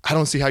 huh? I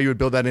don't see how you would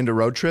build that into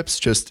road trips.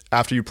 Just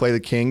after you play the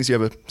Kings, you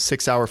have a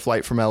 6-hour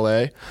flight from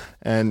LA,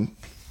 and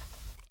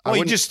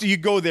Well, you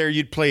go there,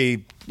 you'd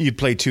play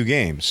 2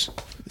 games.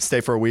 stay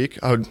for a week.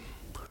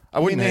 I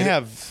wouldn't hate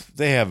it.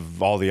 They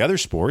have all the other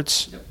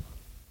sports. Yep.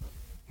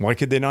 Why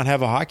could they not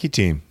have a hockey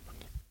team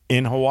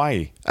in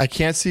Hawaii? I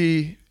can't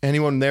see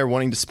anyone there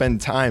wanting to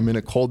spend time in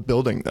a cold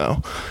building,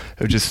 though.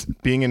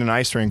 Just being in an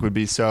ice rink would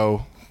be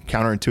so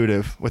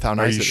counterintuitive with how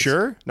nice Are it you is.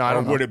 sure? No, I or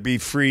don't know. would it be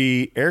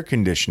free air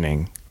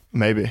conditioning?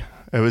 Maybe.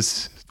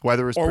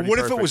 Weather was Or pretty what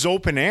if perfect. it was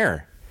open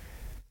air?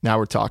 Now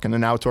we're talking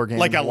an outdoor game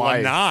Like in a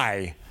Hawaii.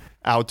 lanai?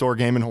 Outdoor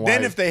game in Hawaii.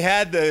 Then if they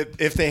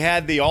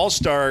had the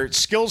All-Star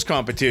skills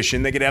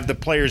competition, they could have the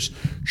players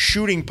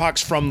shooting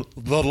pucks from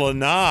the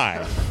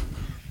lanai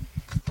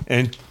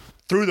and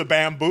through the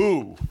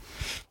bamboo,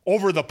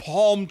 over the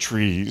palm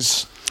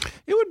trees,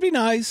 It would be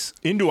nice.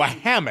 into a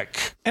hammock.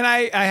 And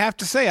I have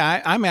to say,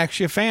 I'm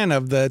actually a fan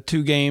of the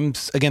 2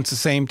 games against the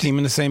same team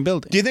in the same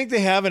building. Do you think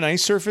they have an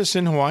ice surface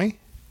in Hawaii?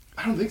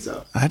 I don't think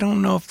so. I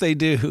don't know if they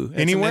do.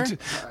 Anywhere?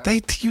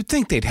 You'd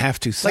think they'd have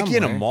to somewhere.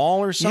 Like in a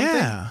mall or something?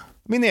 Yeah.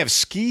 I mean, they have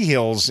ski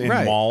hills in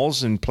Right.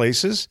 malls and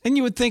places. And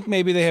you would think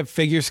maybe they have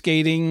figure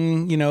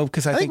skating,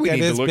 because I think we that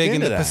need to is look big in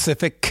into the that.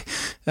 Pacific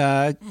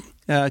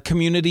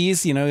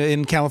communities.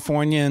 In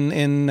California and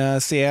in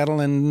Seattle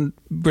and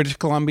British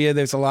Columbia,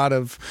 there's a lot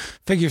of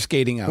figure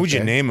skating out there. Who'd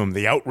you name them?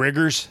 The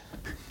Outriggers?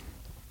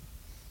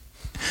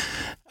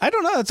 I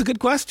don't know. That's a good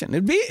question.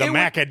 The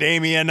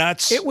Macadamia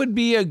Nuts? It would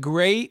be a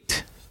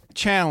great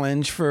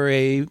challenge for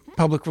a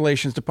public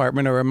relations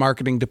department or a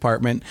marketing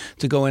department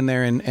to go in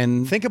there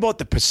and think about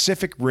the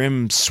Pacific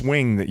Rim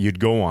swing that you'd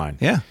go on.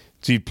 Yeah.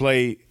 So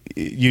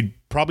you'd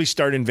probably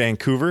start in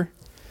Vancouver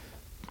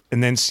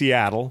and then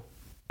Seattle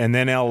and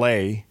then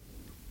LA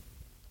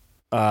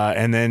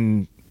and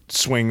then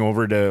swing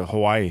over to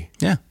Hawaii.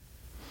 Yeah.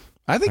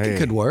 I think it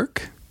could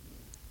work.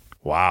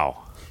 Wow.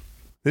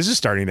 This is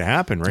starting to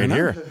happen right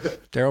here.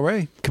 Darryl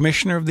Ray,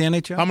 commissioner of the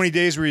NHL. How many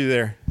days were you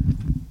there?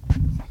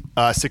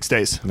 6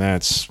 days.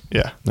 That's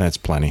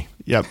plenty.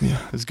 Yep.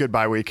 It's a good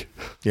bye week.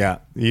 Yeah.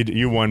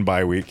 You won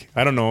bye week.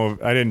 I don't know.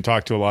 I didn't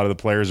talk to a lot of the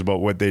players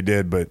about what they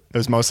did, but It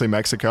was mostly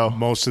Mexico.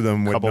 most of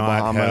them would Couple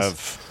not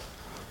Bahamas.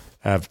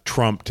 have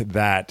trumped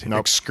that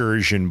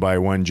excursion by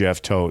one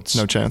Jeff Totes.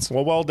 No chance.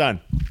 Well done.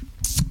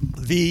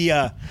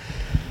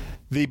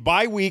 The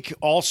bye week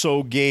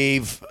also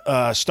gave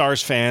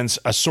Stars fans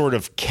a sort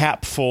of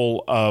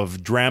capful of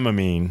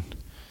Dramamine,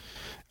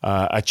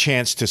 a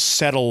chance to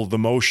settle the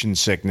motion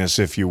sickness,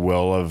 if you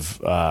will,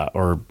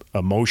 or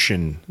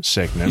emotion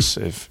sickness,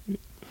 if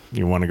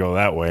you want to go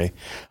that way,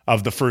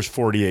 of the first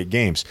 48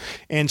 games.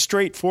 And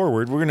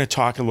straightforward, we're going to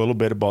talk a little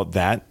bit about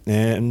that,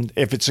 and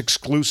if it's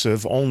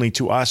exclusive only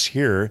to us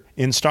here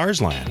in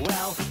Starsland.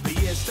 Well, the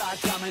years start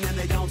coming and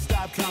they don't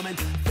stop coming.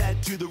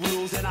 Fed to the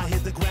rules and I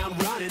hit the ground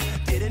running.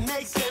 Didn't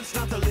make sense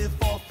not to live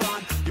for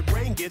fun. Your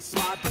brain gets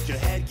smart, but your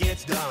head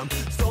gets dumb.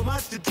 So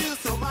much to do,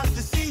 so much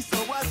to see. So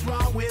what's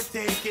wrong with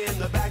taking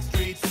the back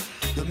streets?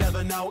 You'll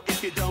never know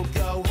if you don't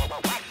go.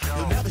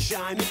 You'll never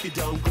shine if you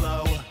don't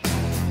glow.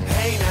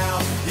 Hey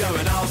now, you're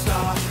an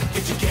all-star.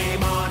 Get your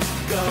game on,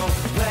 go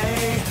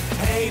play.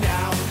 Hey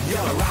now, you're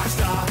a rock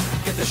star.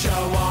 Get the show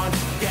on,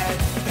 get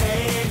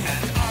paid.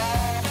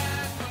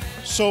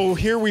 So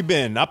here we've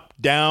been, up,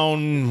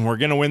 down. We're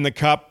going to win the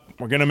cup.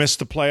 We're going to miss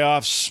the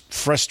playoffs.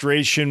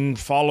 Frustration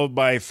followed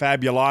by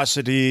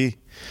fabulosity.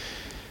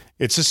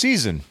 It's a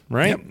season,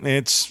 right?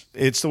 Yep.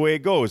 It's the way it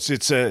goes.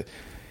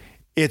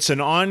 It's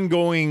an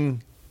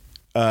ongoing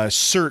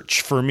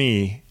search for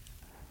me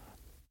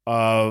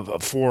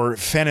for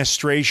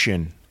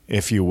fenestration,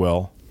 if you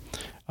will,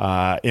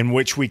 in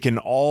which we can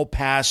all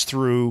pass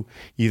through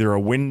either a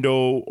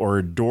window or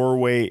a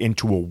doorway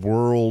into a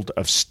world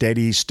of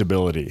steady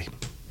stability.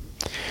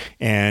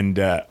 And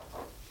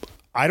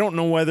I don't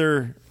know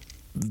whether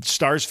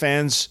Stars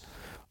fans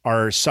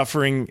are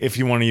suffering, if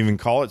you want to even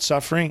call it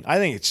suffering. I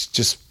think it's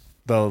just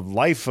the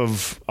life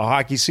of a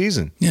hockey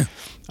season. Yeah.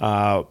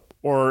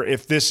 Or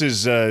if this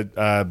is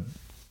the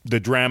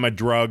drama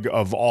drug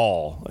of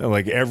all,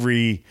 like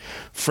every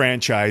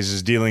franchise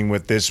is dealing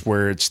with this,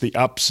 where it's the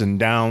ups and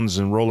downs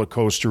and roller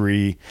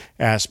coastery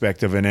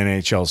aspect of an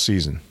NHL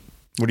season.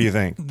 What do you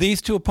think?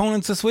 These two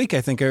opponents this week,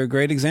 I think, are a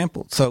great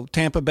example. So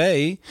Tampa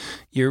Bay,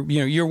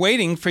 you're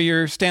waiting for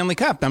your Stanley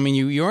Cup. I mean,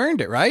 you earned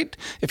it, right?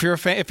 If you're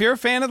a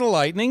fan of the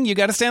Lightning, you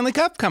got a Stanley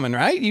Cup coming,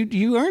 right?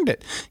 You earned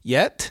it.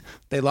 Yet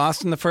they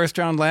lost in the first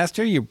round last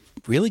year. You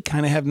really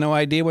kind of have no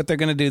idea what they're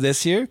going to do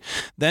this year.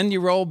 Then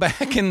you roll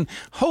back and,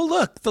 oh,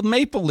 look, the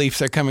Maple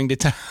Leafs are coming to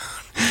town.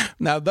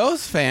 Now,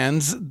 those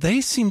fans,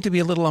 they seem to be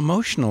a little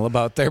emotional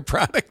about their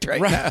product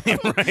right now.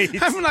 Right.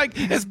 I'm like,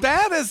 as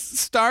bad as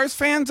Stars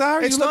fans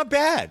are, It's not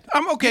bad.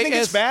 I'm okay. You think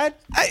it's bad?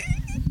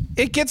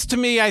 It gets to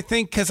me, I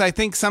think, because I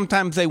think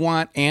sometimes they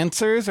want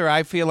answers, or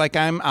I feel like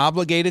I'm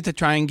obligated to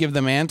try and give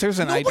them answers,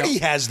 and Nobody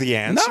has the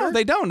answer. No,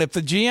 they don't. If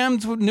the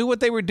GMs knew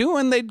what they were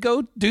doing, they'd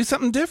go do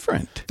something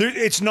different.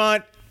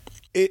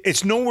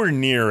 It's nowhere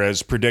near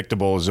as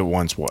predictable as it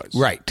once was.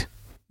 Right.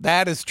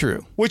 That is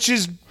true. Which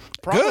is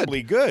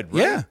probably good,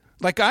 right? Yeah.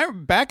 Like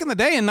back in the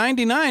day in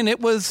 '99, it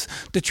was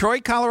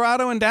Detroit,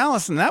 Colorado, and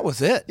Dallas, and that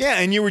was it. Yeah,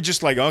 and you were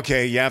just like,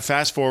 okay, yeah,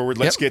 fast forward.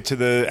 Let's get to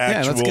the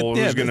actual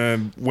who's going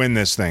to win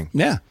this thing.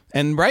 Yeah.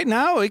 And right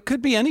now, it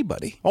could be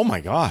anybody. Oh, my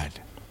God.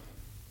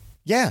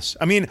 Yes.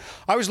 I mean,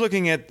 I was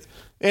looking at,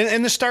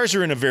 and the Stars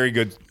are in a very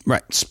good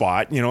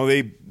spot. You know,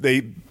 they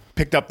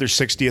picked up their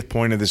 60th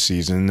point of the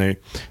season.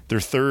 They're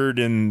third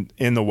in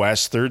the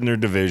West, third in their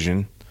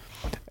division.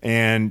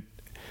 And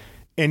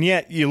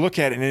yet you look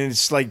at it, and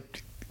it's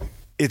like,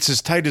 it's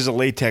as tight as a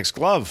latex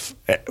glove.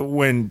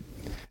 When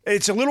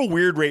it's a little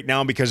weird right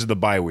now because of the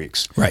bye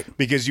weeks, right?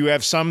 Because you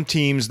have some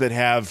teams that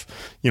have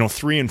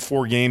 3 and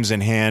 4 games in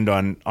hand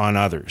on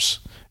others,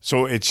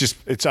 so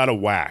it's out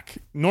of whack.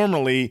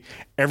 Normally,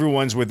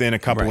 everyone's within a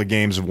couple of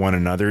games of one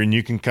another, and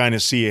you can kind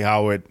of see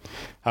how it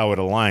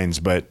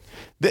aligns. But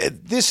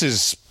this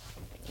is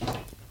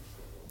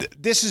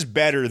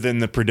better than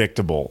the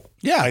predictable.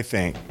 Yeah, I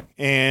think,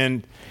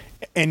 and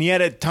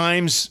yet at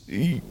times,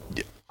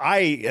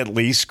 I at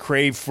least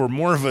crave for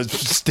more of a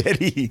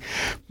steady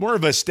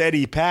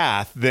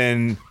path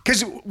than,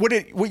 because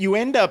what you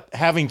end up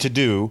having to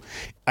do,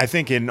 I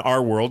think, in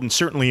our world and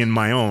certainly in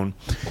my own,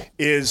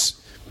 is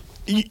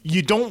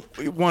you don't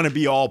want to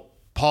be all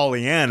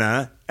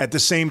Pollyanna at the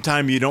same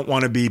time, you don't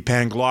want to be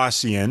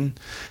Panglossian,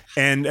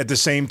 and at the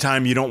same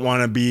time, you don't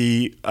want to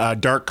be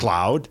Dark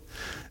Cloud,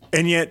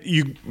 and yet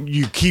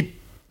you keep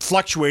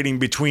fluctuating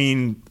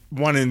between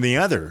one and the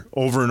other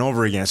over and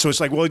over again. So it's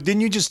like, well,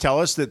 didn't you just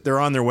tell us that they're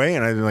on their way?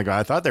 And I'm like,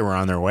 I thought they were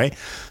on their way.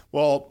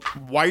 Well,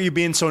 why are you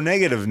being so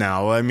negative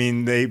now? I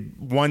mean, they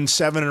won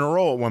 7 in a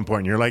row at one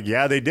point. And you're like,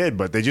 yeah, they did,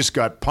 but they just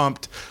got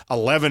pumped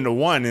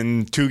 11-1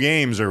 in 2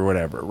 games or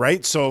whatever,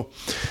 right? So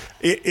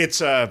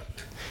it's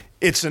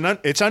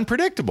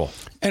unpredictable.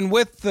 And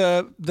with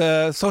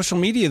the social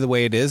media the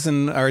way it is,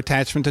 and our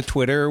attachment to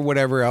Twitter or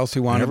whatever else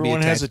we want to be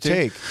Everyone has a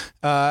attached to,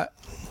 take.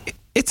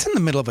 it's in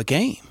the middle of a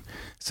game.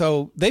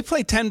 So they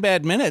play 10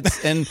 bad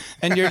minutes, and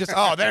you're just,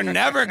 oh, they're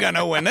never going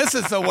to win. This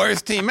is the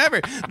worst team ever.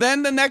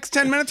 Then the next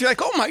 10 minutes, you're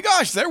like, oh, my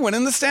gosh, they're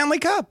winning the Stanley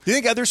Cup. Do you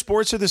think other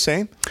sports are the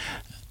same?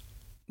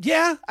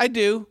 Yeah, I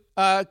do,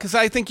 because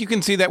I think you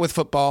can see that with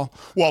football.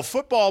 Well,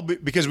 football,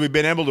 because we've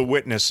been able to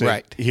witness it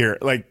Right. here.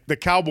 Like the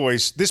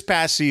Cowboys, this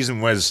past season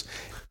was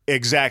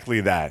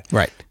exactly that.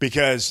 Right.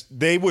 Because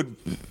they would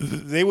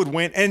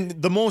win.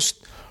 And the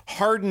most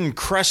hardened,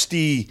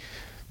 crusty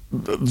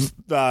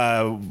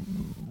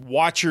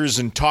watchers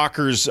and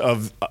talkers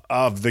of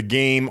the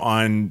game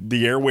on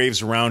the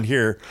airwaves around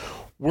here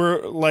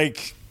were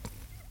like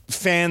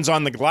fans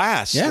on the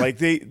glass. Yeah. Like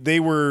they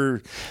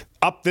were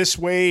up this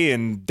way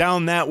and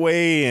down that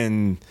way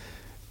and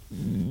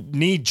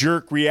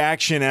knee-jerk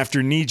reaction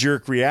after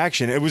knee-jerk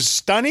reaction. It was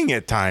stunning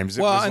at times.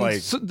 It was And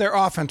like, their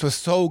offense was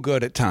so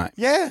good at times.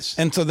 yes.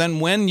 And so then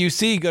when you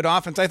see good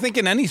offense, I think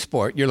in any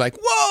sport, you're like,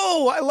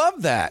 whoa, I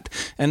love that.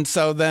 And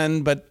so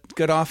then, but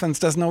good offense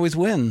doesn't always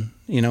win,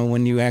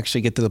 when you actually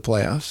get to the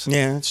playoffs.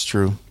 Yeah, it's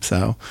true.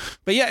 So,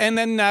 but yeah, and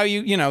then now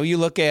you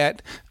look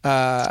at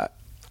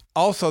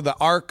also the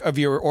arc of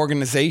your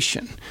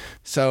organization.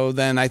 So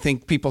then I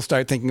think people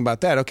start thinking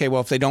about that. Okay,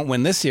 well, if they don't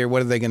win this year,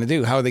 what are they going to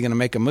do? How are they going to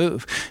make a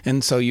move?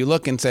 And so you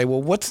look and say,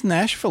 well, what's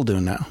Nashville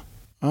doing now?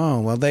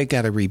 Oh, well, they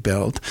got to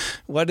rebuild.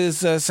 What is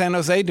San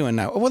Jose doing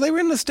now? Well, they were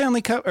in the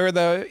Stanley Cup or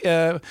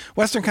the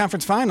Western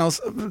Conference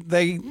Finals.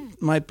 They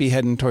might be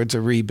heading towards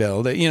a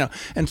rebuild,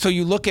 And so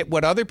you look at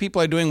what other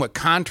people are doing, what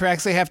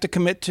contracts they have to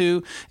commit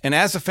to. And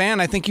as a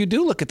fan, I think you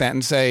do look at that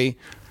and say,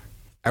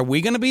 are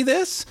we going to be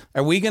this?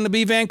 Are we going to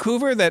be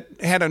Vancouver that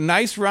had a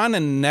nice run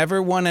and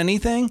never won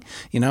anything?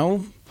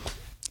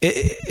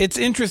 It's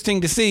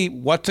interesting to see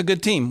what's a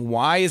good team.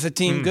 Why is a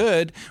team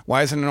good?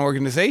 Why isn't an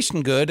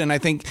organization good? And I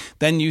think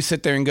then you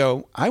sit there and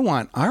go, I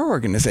want our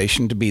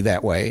organization to be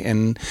that way.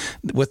 And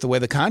with the way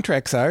the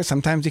contracts are,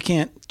 sometimes you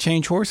can't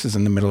change horses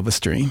in the middle of a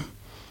stream.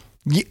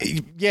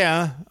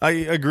 Yeah, I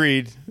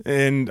agreed.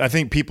 And I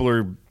think people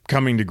are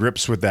coming to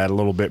grips with that a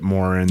little bit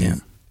more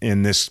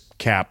in this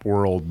cap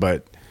world.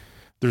 But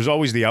there's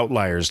always the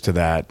outliers to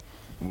that,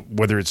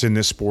 whether it's in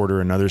this sport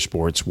or in other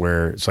sports,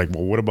 where it's like,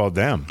 well, what about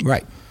them?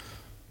 Right.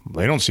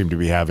 They don't seem to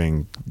be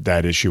having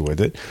that issue with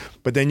it.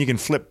 But then you can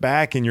flip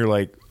back and you're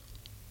like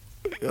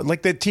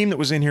that team that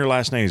was in here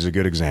last night is a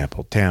good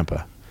example,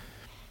 Tampa.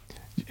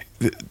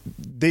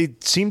 They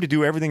seem to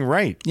do everything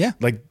right. Yeah.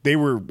 Like they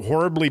were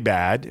horribly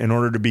bad in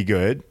order to be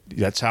good.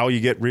 That's how you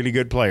get really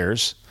good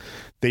players.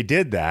 They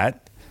did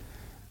that.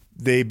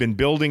 They've been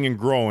building and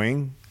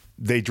growing.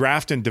 They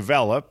draft and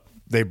develop.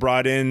 They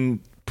brought in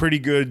pretty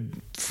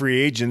good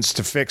free agents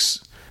to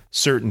fix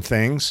certain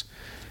things.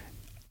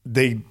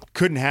 They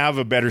couldn't have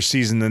a better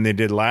season than they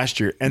did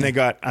last year, and they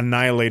got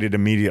annihilated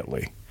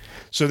immediately.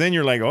 So then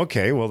you're like,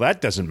 okay, well,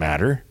 that doesn't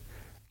matter.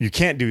 You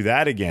can't do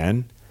that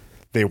again.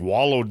 They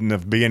wallowed in the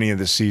beginning of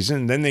the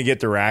season. Then they get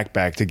their act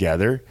back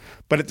together.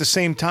 But at the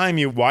same time,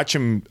 you watch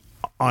them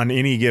on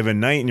any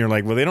given night, and you're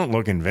like, well, they don't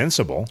look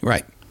invincible.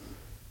 Right.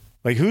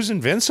 Like, who's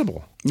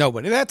invincible?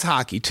 Nobody. That's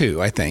hockey,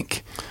 too, I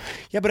think.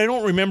 Yeah, but I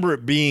don't remember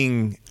it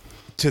being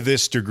to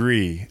this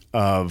degree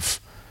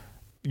of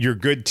your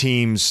good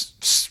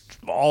teams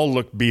all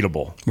look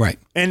beatable. Right.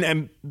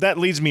 And that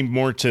leads me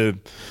more to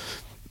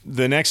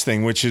the next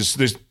thing, which is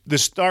the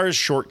Stars'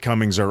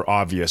 shortcomings are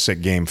obvious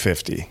at Game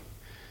 50.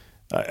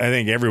 I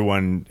think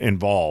everyone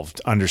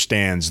involved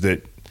understands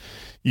that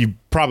you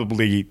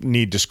probably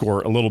need to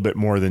score a little bit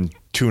more than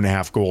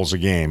 2.5 goals a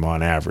game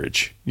on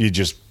average. You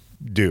just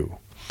do.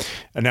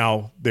 And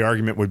now the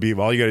argument would be,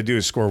 well, all you got to do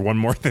is score one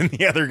more than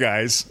the other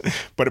guys,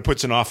 but it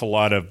puts an awful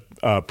lot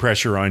of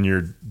pressure on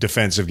your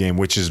defensive game,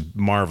 which is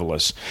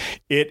marvelous.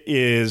 It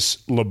is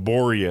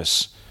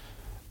laborious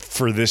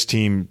for this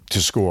team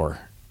to score.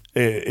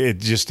 It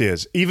just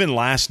is. Even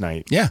last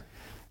night, Yeah.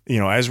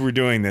 As we're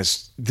doing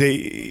this,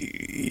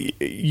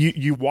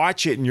 you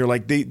watch it and you're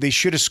like, they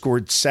should have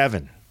scored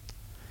 7,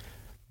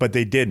 but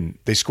they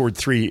didn't. They scored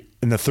 3,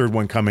 and the third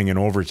one coming in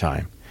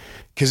overtime,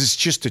 because it's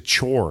just a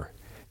chore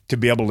to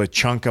be able to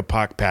chunk a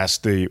puck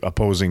past the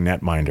opposing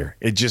netminder.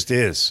 It just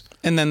is.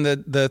 And then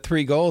the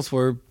 3 goals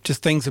were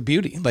just things of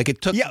beauty. Like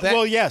it took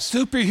that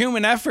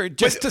superhuman effort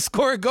just to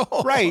score a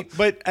goal. Right,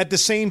 but at the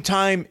same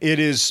time, it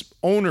is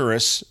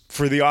onerous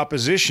for the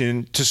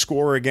opposition to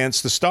score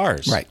against the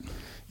Stars. Right.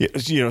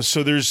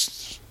 So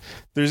there's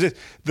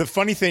The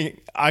funny thing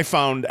I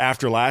found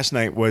after last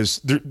night was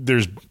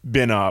there's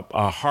been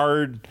a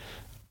hard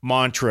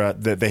mantra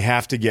that they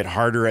have to get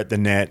harder at the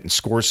net and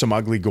score some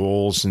ugly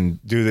goals and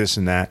do this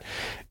and that.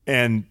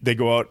 And they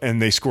go out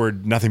and they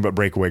scored nothing but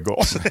breakaway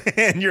goals.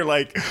 And you're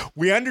like,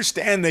 we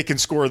understand they can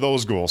score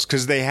those goals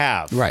because they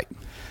have. Right.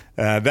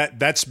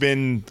 That's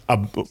been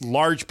a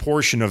large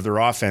portion of their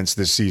offense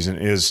this season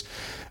is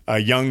a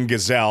young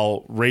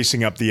gazelle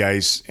racing up the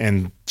ice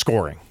and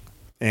scoring.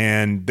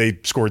 And they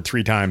scored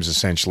 3 times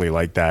essentially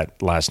like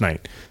that last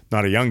night.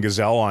 Not a young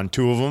gazelle on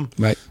 2 of them.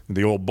 Right.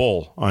 The old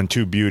bull on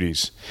 2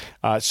 beauties.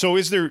 So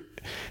is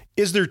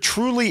there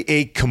truly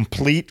a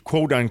complete,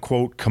 quote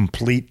unquote,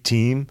 complete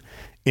team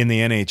in the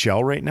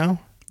NHL right now?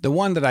 The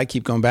one that I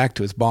keep going back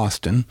to is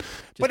Boston,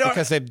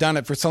 because they've done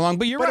it for so long.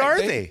 But you're right. But are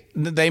they?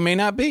 They may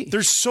not be.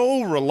 They're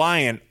so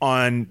reliant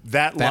on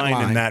that line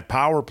and that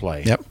power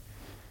play. Yep.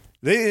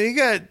 They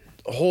got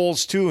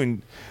holes too,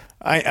 and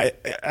I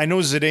know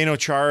Zdeno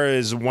Chara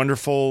is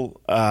wonderful,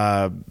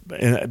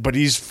 but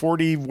he's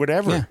 40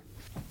 whatever. Yeah.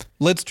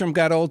 Lidstrom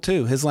got old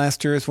too. His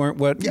last years weren't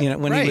when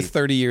he was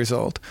 30 years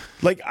old.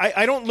 Like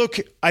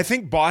I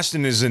think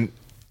Boston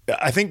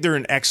I think they're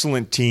an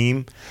excellent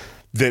team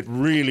that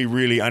really,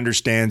 really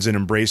understands and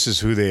embraces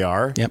who they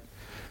are. Yep.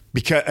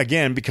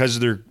 Because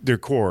of their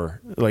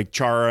core, like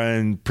Chara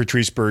and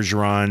Patrice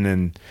Bergeron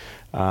and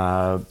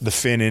the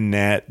Finn in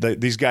net,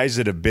 these guys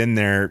that have been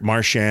there,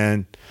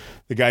 Marchand,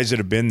 the guys that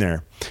have been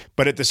there.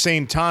 But at the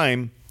same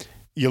time,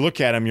 you look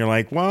at them, you're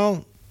like,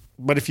 well,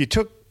 but if you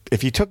took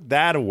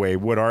that away,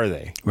 what are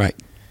they? Right.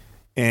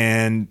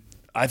 And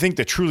I think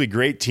the truly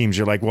great teams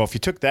are like, well, if you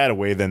took that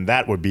away, then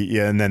that would beat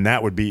you, and then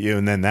that would beat you,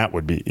 and then that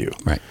would beat you.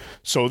 Right.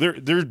 So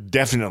they're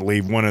definitely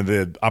one of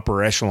the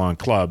upper echelon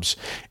clubs,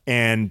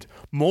 and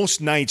most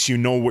nights you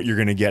know what you're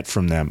going to get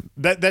from them.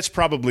 That's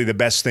probably the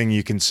best thing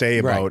you can say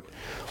about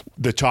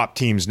the top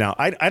teams now.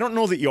 I don't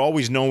know that you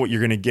always know what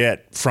you're going to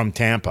get from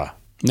Tampa.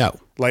 No.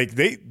 Like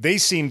they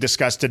seem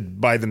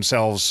disgusted by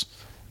themselves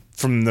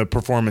from the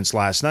performance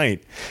last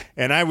night.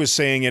 And I was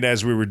saying it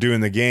as we were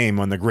doing the game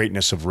on the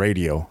greatness of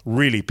radio.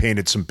 Really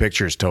painted some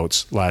pictures,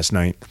 Totes, last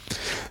night.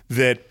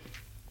 That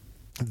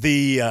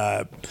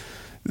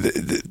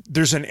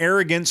there's an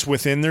arrogance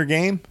within their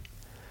game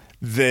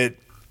that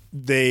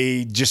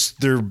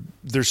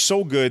they're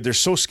so good, they're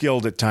so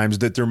skilled at times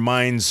that their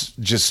minds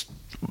just,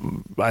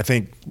 I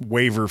think,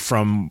 waver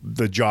from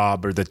the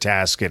job or the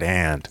task at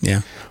hand.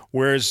 Yeah.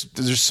 Whereas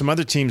there's some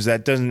other teams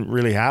that doesn't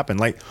really happen.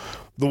 Like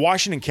the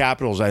Washington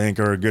Capitals, I think,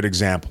 are a good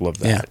example of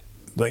that.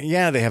 Like,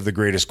 they have the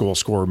greatest goal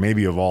scorer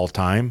maybe of all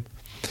time,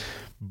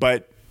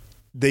 but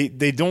they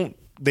don't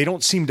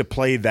seem to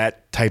play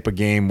that type of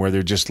game where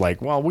they're just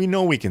like, well, we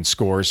know we can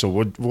score, so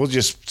we'll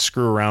just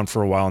screw around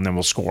for a while and then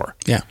we'll score.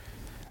 Yeah.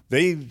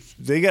 They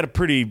got a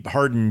pretty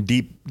hard and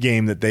deep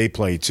game that they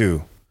play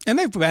too. And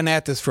they've been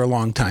at this for a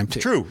long time, too.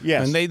 True,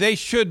 yes. And they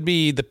should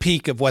be the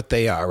peak of what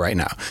they are right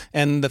now.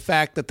 And the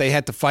fact that they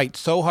had to fight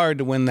so hard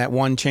to win that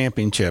one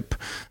championship.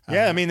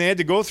 Yeah, I mean, they had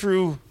to go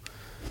through,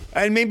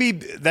 and maybe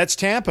that's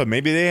Tampa.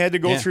 Maybe they had to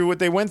go through what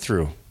they went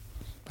through.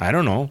 I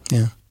don't know.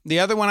 Yeah. The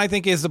other one, I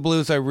think, is the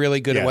Blues are really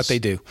good at what they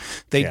do.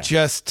 They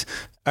just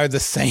are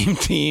the same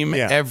team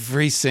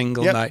every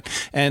single night.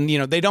 And,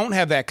 they don't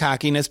have that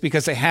cockiness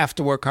because they have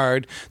to work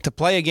hard to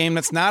play a game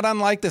that's not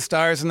unlike the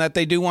Stars and that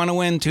they do want to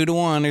win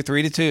 2-1 or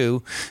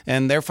 3-2,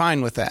 and they're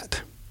fine with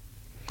that.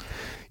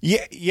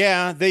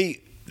 Yeah,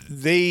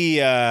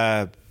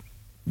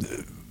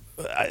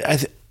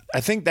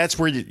 I think that's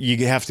where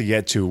you have to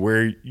get to,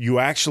 where you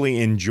actually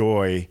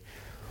enjoy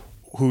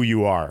who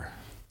you are.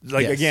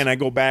 Like, again, I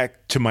go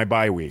back to my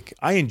bye week.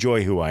 I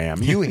enjoy who I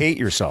am. You hate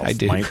yourself, I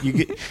do. Mike.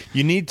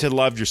 You need to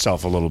love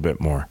yourself a little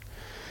bit more.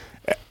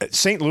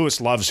 St.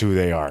 Louis loves who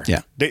they are.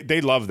 Yeah.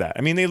 They love that.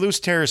 I mean, they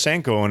lose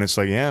Tarasenko, and it's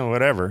like, yeah,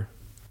 whatever.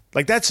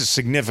 Like, that's a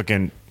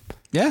significant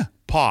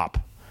pop.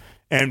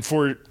 And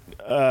for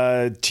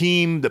a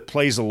team that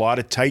plays a lot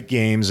of tight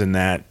games and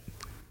that,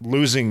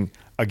 losing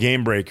a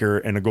game breaker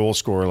and a goal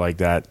scorer like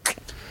that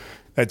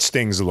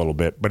stings a little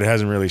bit, but it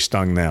hasn't really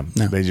stung them.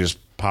 No. They just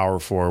power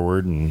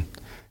forward and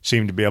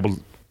seem to be able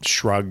to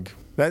shrug.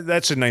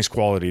 That's a nice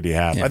quality to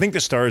have. Yeah. I think the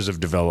Stars have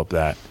developed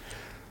that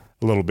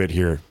a little bit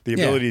here. The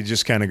ability to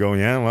just kind of go,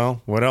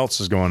 well, what else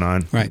is going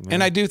on? Right.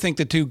 And I do think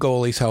the 2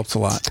 goalies helps a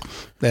lot.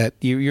 That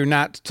you're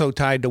not so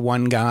tied to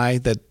one guy.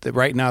 That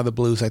right now the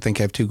Blues, I think,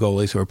 have 2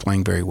 goalies who are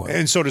playing very well.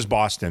 And so does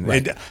Boston.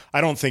 Right.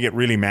 I don't think it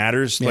really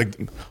matters. Yeah.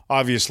 Like,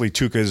 obviously,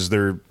 Tuukka's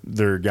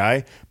their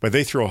guy, but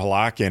they throw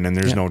Halak in and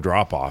there's no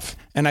drop-off.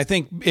 And I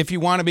think if you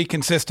want to be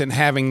consistent,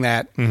 having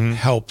that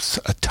helps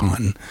a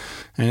ton.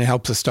 And it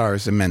helps the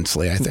Stars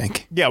immensely, I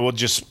think. Yeah, well,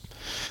 just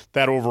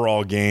that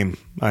overall game,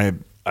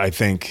 I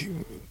think,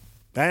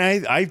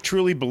 I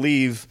truly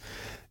believe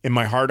in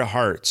my heart of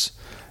hearts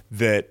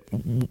that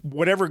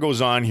whatever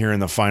goes on here in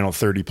the final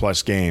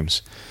 30-plus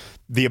games,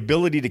 the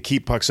ability to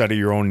keep pucks out of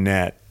your own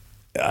net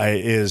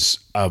is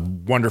a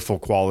wonderful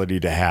quality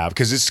to have,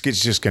 because it's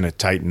just going to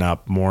tighten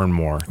up more and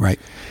more. Right.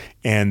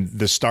 And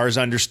the Stars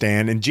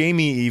understand, and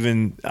Jamie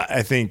even,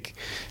 I think,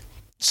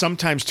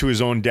 sometimes to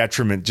his own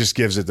detriment, just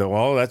gives it the,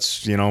 well,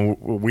 that's,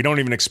 we don't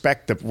even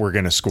expect that we're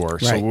going to score.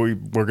 So Right.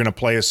 we're going to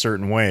play a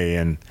certain way.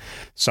 And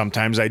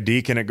sometimes I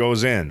deke and it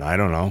goes in. I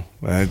don't know.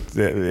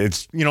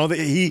 It's,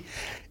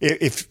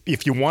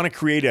 if you want to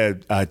create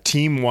a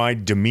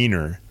team-wide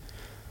demeanor,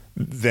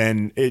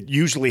 then it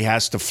usually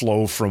has to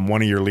flow from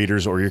one of your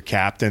leaders or your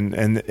captain.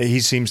 And he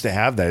seems to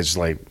have that. It's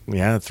like,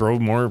 yeah, throw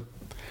more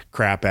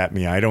crap at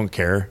me. I don't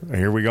care.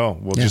 Here we go.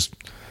 We'll just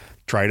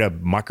try to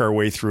muck our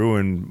way through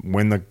and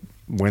win the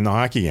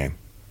hockey game.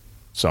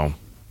 So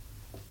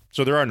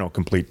there are no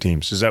complete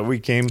teams. Is that what we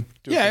came to?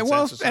 Yeah,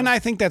 well, and I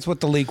think that's what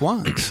the league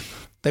wants.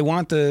 They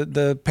want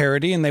the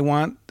parity, and they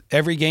want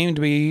every game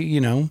to be, you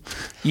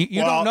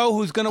don't know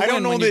who's going to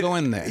win when you go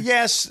in there.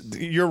 Yes,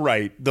 you're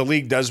right. The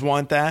league does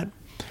want that.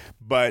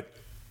 But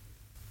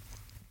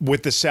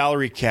with the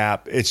salary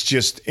cap, it's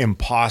just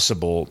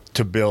impossible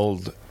to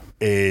build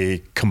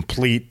a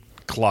complete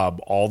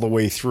club all the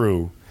way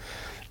through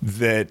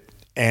that.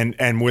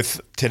 And with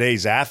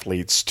today's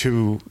athletes,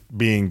 too,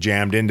 being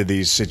jammed into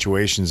these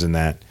situations and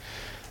that,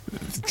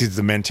 because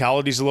the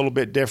mentality's a little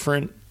bit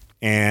different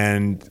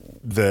and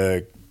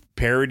the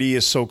parity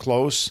is so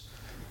close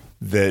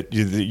that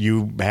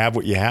you have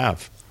what you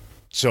have.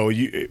 So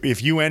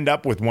if you end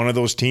up with one of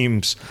those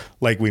teams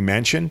like we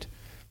mentioned,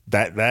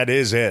 that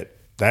is it.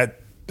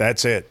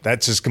 That's it.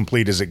 That's as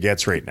complete as it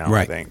gets right now,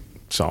 Right. I think.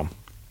 So,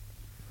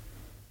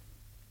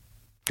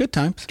 Good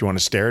times. do you want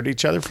to stare at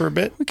each other for a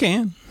bit? We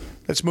can.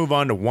 Let's move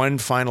on to one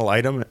final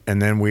item,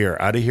 and then we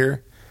are out of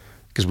here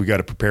because we got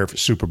to prepare for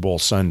Super Bowl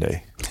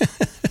Sunday.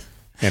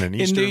 And an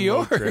Eastern New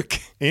road trip. York.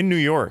 In New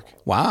York.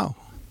 Wow.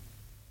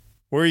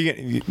 Where are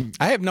you going?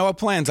 I have no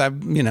plans. I was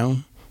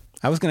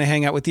going to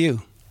hang out with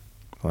you.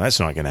 Well, that's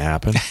not going to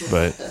happen,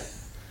 but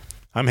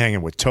I'm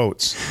hanging with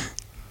Totes.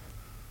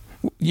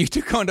 You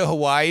two going to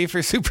Hawaii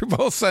for Super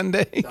Bowl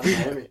Sunday?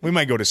 We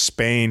might go to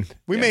Spain.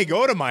 We may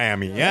go to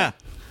Miami, yeah.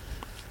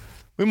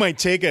 We might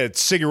take a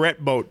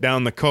cigarette boat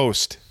down the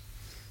coast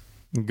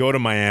and go to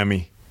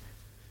Miami.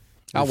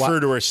 I'll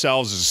Refer to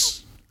ourselves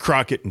as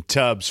Crockett and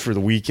Tubbs for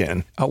the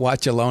weekend. I'll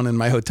watch alone in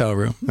my hotel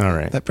room. All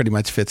right. That pretty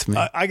much fits me.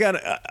 I got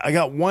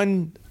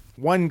one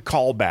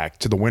callback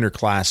to the Winter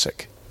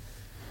Classic,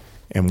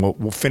 and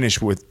we'll finish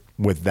with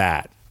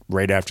that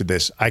right after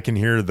this. I can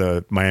hear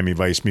the Miami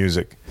Vice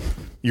music.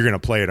 You're going to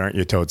play it, aren't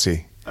you,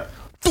 Tootsie?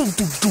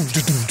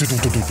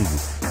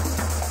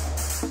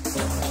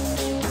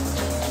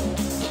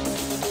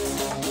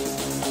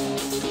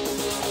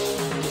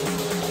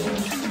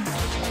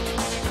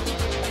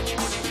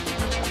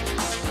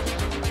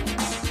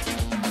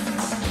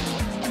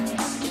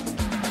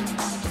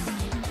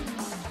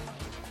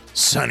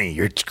 Sonny,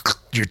 you're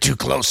too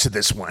close to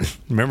this one.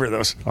 Remember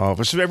those? Oh, it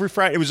was every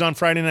Friday. It was on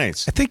Friday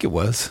nights, I think it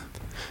was.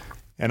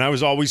 and I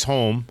was always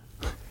home.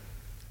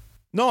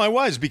 No, I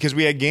was because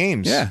we had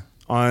games. Yeah.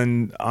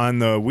 On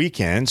the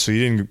weekend, so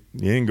you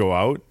didn't go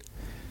out.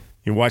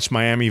 You watched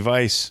Miami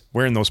Vice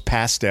wearing those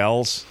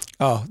pastels.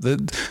 Oh,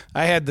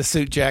 I had the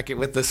suit jacket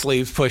with the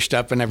sleeves pushed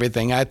up and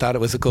everything. I thought it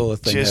was the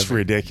coolest thing Just ever.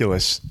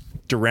 ridiculous.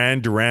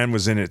 Duran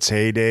was in its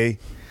heyday.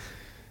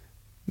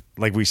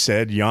 Like we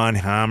said, Jan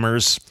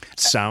Hammer's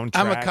soundtrack.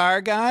 I'm a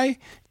car guy,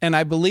 and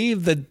I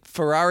believe the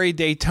Ferrari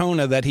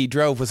Daytona that he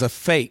drove was a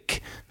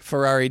fake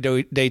Ferrari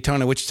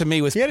Daytona, which to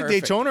me was He had perfect.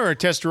 a Daytona or a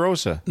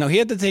Testarossa? No, he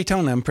had the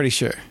Daytona, I'm pretty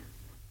sure.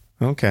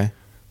 Okay.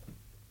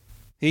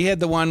 He had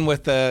the one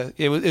with it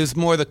was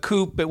more the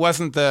coupe. It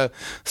wasn't the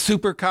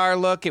supercar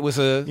look. It was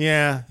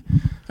Yeah.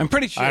 I'm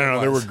pretty sure. I don't know.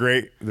 it There was. were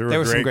great. There There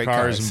were were some great great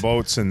cars cars. and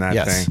boats in that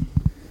Yes. thing.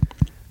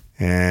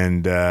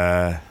 And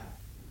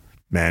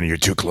man, you're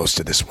too close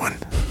to this one.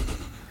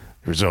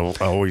 There's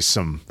always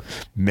some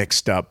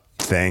mixed up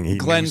thing. He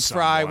Glenn knew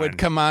Fry someone. would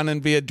come on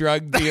and be a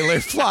drug dealer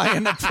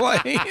flying a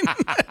plane.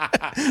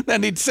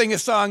 Then he'd sing a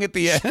song at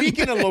the end.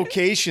 Speaking of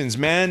locations,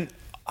 man,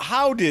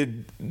 how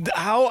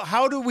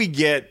do we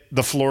get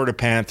the Florida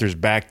Panthers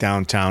back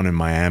downtown in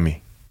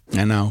Miami?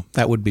 I know.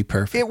 That would be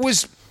perfect. It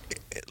was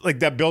like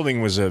that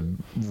building was a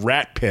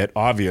rat pit,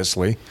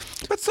 obviously.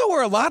 But so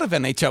were a lot of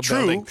NHL True.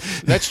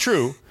 buildings. That's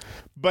true.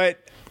 But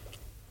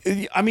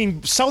I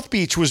mean, South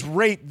Beach was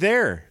right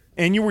there,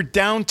 and you were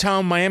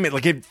downtown Miami.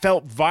 Like it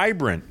felt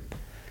vibrant.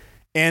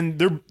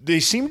 And they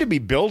seem to be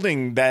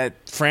building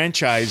that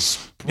franchise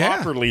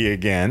properly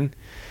again.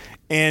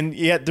 And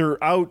yet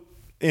they're out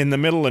in the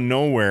middle of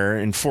nowhere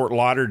in Fort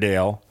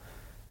Lauderdale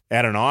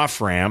at an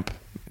off-ramp,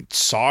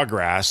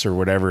 Sawgrass or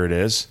whatever it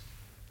is.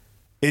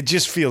 It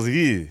just feels,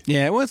 ew.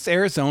 Yeah, well, it's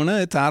Arizona,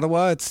 it's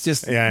Ottawa, it's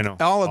just Yeah, I know.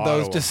 all of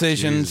those Ottawa.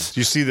 decisions. Jesus. Did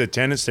you see the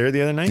tenants there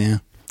the other night? Yeah.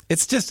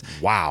 It's just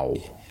Wow.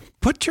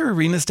 put your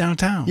arenas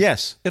downtown.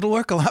 Yes. It'll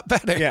work a lot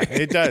better. Yeah,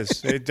 it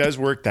does. It does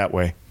work that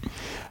way.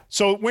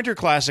 So, Winter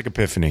Classic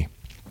Epiphany.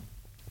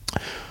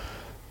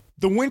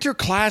 The Winter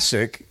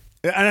Classic,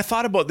 and I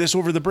thought about this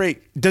over the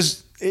break,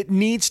 it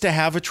needs to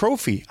have a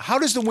trophy. How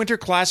does the Winter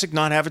Classic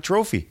not have a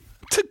trophy?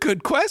 It's a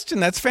good question.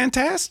 That's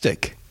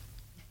fantastic.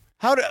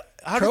 How do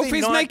Trophies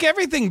they not, make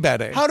everything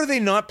better. How do they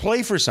not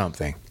play for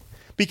something?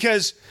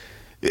 Because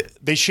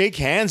they shake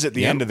hands at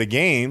the Yep. end of the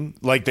game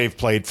like they've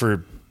played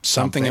for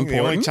Something The only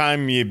important.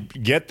 time you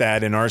get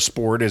that in our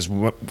sport is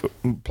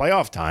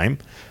playoff time.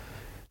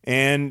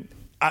 And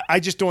I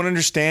just don't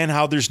understand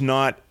how there's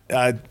not.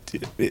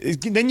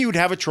 Then you would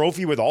have a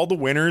trophy with all the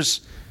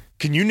winners.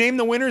 Can you name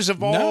the winners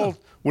of all? No.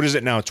 What is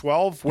it now?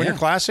 12 Winter Yeah.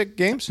 Classic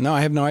games? No,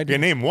 I have no idea.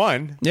 You name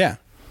one, Yeah.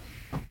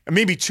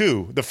 maybe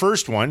two. The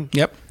first one.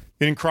 Yep.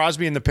 Didn't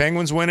Crosby and the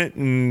Penguins win it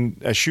in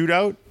a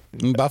shootout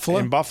In Buffalo?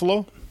 in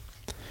Buffalo?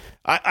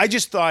 I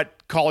just thought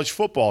college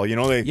football.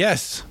 They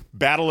Yes.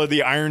 Battle of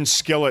the Iron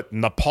Skillet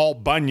and the Paul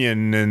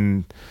Bunyan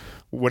and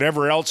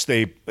whatever else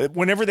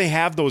whenever they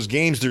have those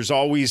games, there's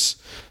always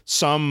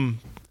some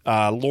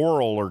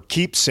laurel or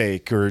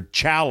keepsake or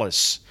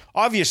chalice.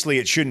 Obviously,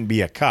 it shouldn't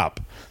be a cup.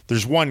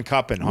 There's one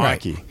cup in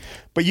hockey.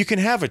 But you can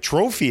have a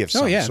trophy of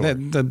some Oh, yeah. sort.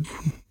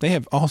 They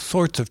have all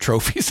sorts of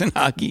trophies in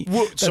hockey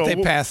that they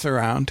pass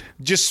around.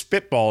 Just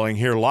spitballing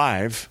here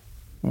live,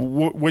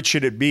 what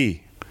should it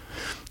be?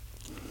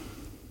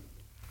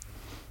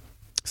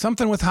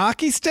 Something with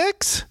hockey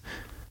sticks?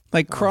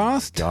 Like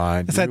crossed?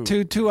 God, Is that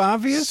too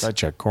obvious?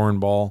 Such a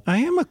cornball. I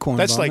am a cornball.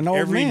 That's like I'm an old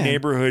every man.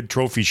 neighborhood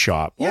trophy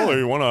shop. Yeah. Oh,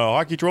 you want a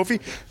hockey trophy?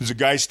 There's a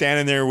guy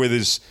standing there with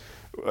his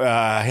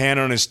hand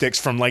on his sticks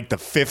from like the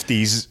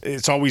 50s.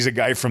 It's always a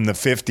guy from the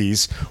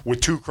 50s with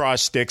two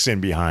cross sticks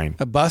in behind.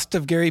 A bust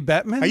of Gary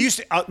Bettman? I used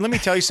to let me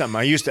tell you something.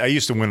 I used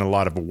to win a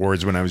lot of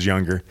awards when I was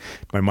younger,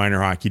 my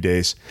minor hockey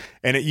days,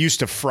 and it used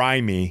to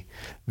fry me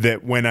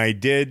that when I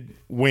did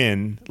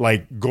win,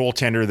 like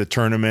goaltender of the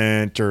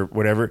tournament or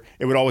whatever,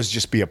 it would always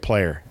just be a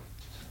player.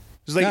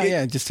 It was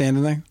like, just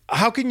standing there.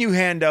 how can you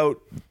hand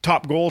out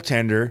top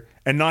goaltender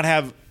and not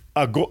have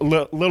a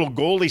little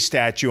goalie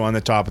statue on the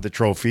top of the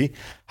trophy?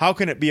 How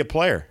can it be a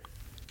player?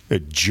 A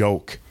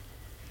joke.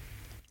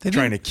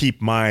 Trying to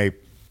keep my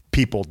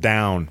people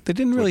down. They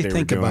didn't really were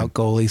think doing. about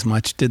goalies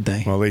much, did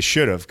they? Well, they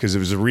should have, because it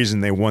was the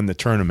reason they won the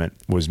tournament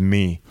was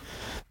me.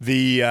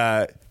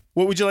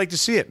 What would you like to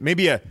see it?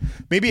 Maybe a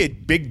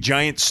big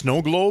giant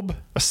snow globe?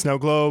 A snow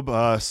globe,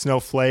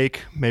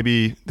 snowflake,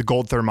 maybe the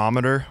gold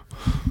thermometer.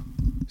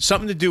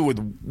 Something to do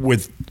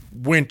with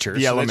winter.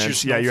 The so elements.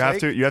 that's your Yeah, you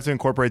snowflake? have to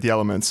incorporate the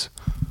elements.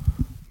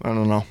 I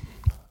don't know.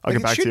 I'll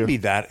get back to you. It shouldn't be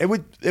that.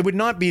 It would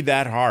not be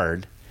that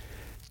hard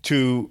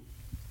to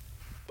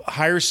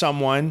hire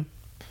someone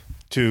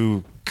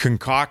to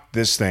concoct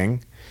this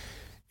thing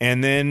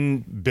and then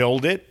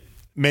build it,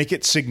 make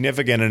it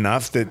significant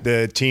enough that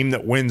the team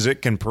that wins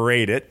it can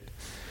parade it,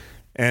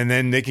 and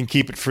then they can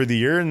keep it for the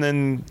year, and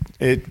then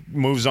it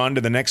moves on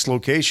to the next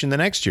location the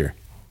next year.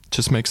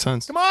 Just makes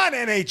sense. Come on,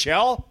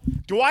 NHL.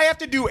 Do I have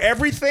to do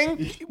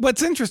everything?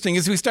 What's interesting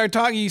is you start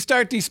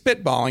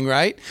spitballing,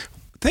 right?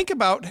 Think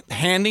about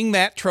handing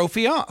that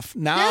trophy off.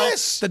 Now,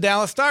 Yes. the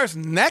Dallas Stars,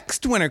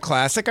 next Winter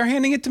Classic, are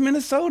handing it to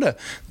Minnesota.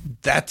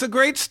 That's a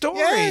great story.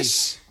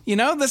 Yes.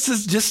 This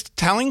is just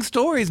telling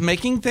stories,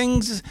 making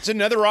things. It's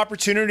another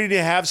opportunity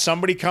to have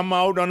somebody come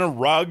out on a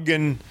rug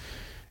and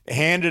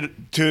hand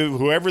it to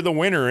whoever the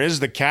winner is,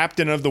 the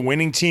captain of the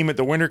winning team at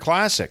the Winter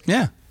Classic.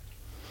 Yeah.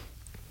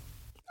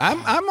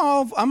 I'm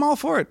all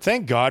for it.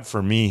 Thank God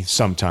for me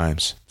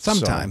sometimes.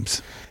 Sometimes.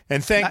 So,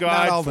 and thank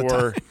Not all God the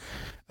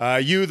for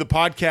you, the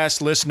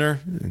podcast listener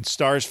and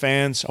Stars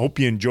fans. Hope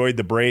you enjoyed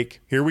the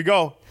break. Here we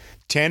go.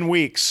 10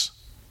 weeks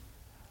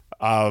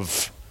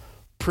of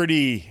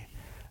pretty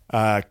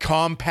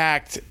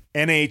compact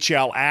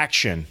NHL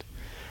action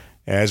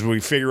as we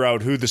figure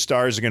out who the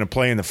Stars are going to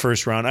play in the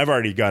first round. I've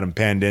already got them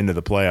penned into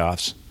the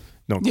playoffs.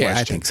 No question. Yeah,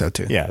 I think so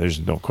too. Yeah, there's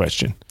no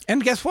question.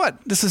 And guess what?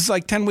 This is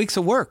like 10 weeks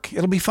of work.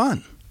 It'll be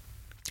fun.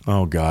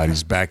 Oh God,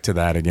 he's back to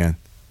that again.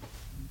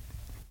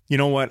 You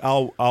know what?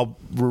 I'll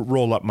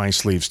roll up my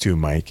sleeves too,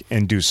 Mike,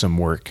 and do some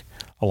work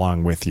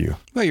along with you.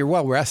 Well, you're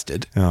well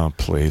rested. Oh,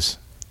 please.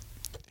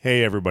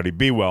 Hey, everybody,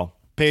 be well.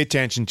 Pay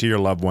attention to your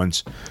loved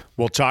ones.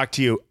 We'll talk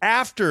to you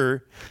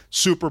after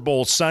Super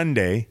Bowl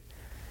Sunday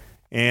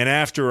and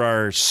after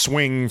our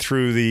swing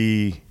through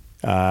the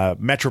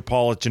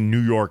metropolitan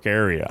New York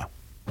area.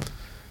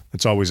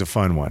 It's always a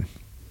fun one.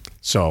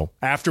 So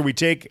after we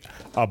take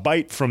a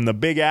bite from the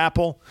Big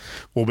Apple,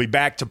 we'll be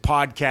back to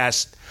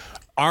podcast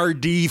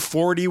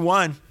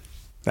RD41.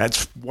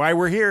 That's why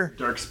we're here.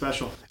 Dark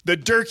special. The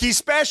Durkee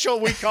Special,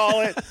 we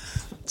call it.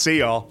 See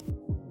y'all.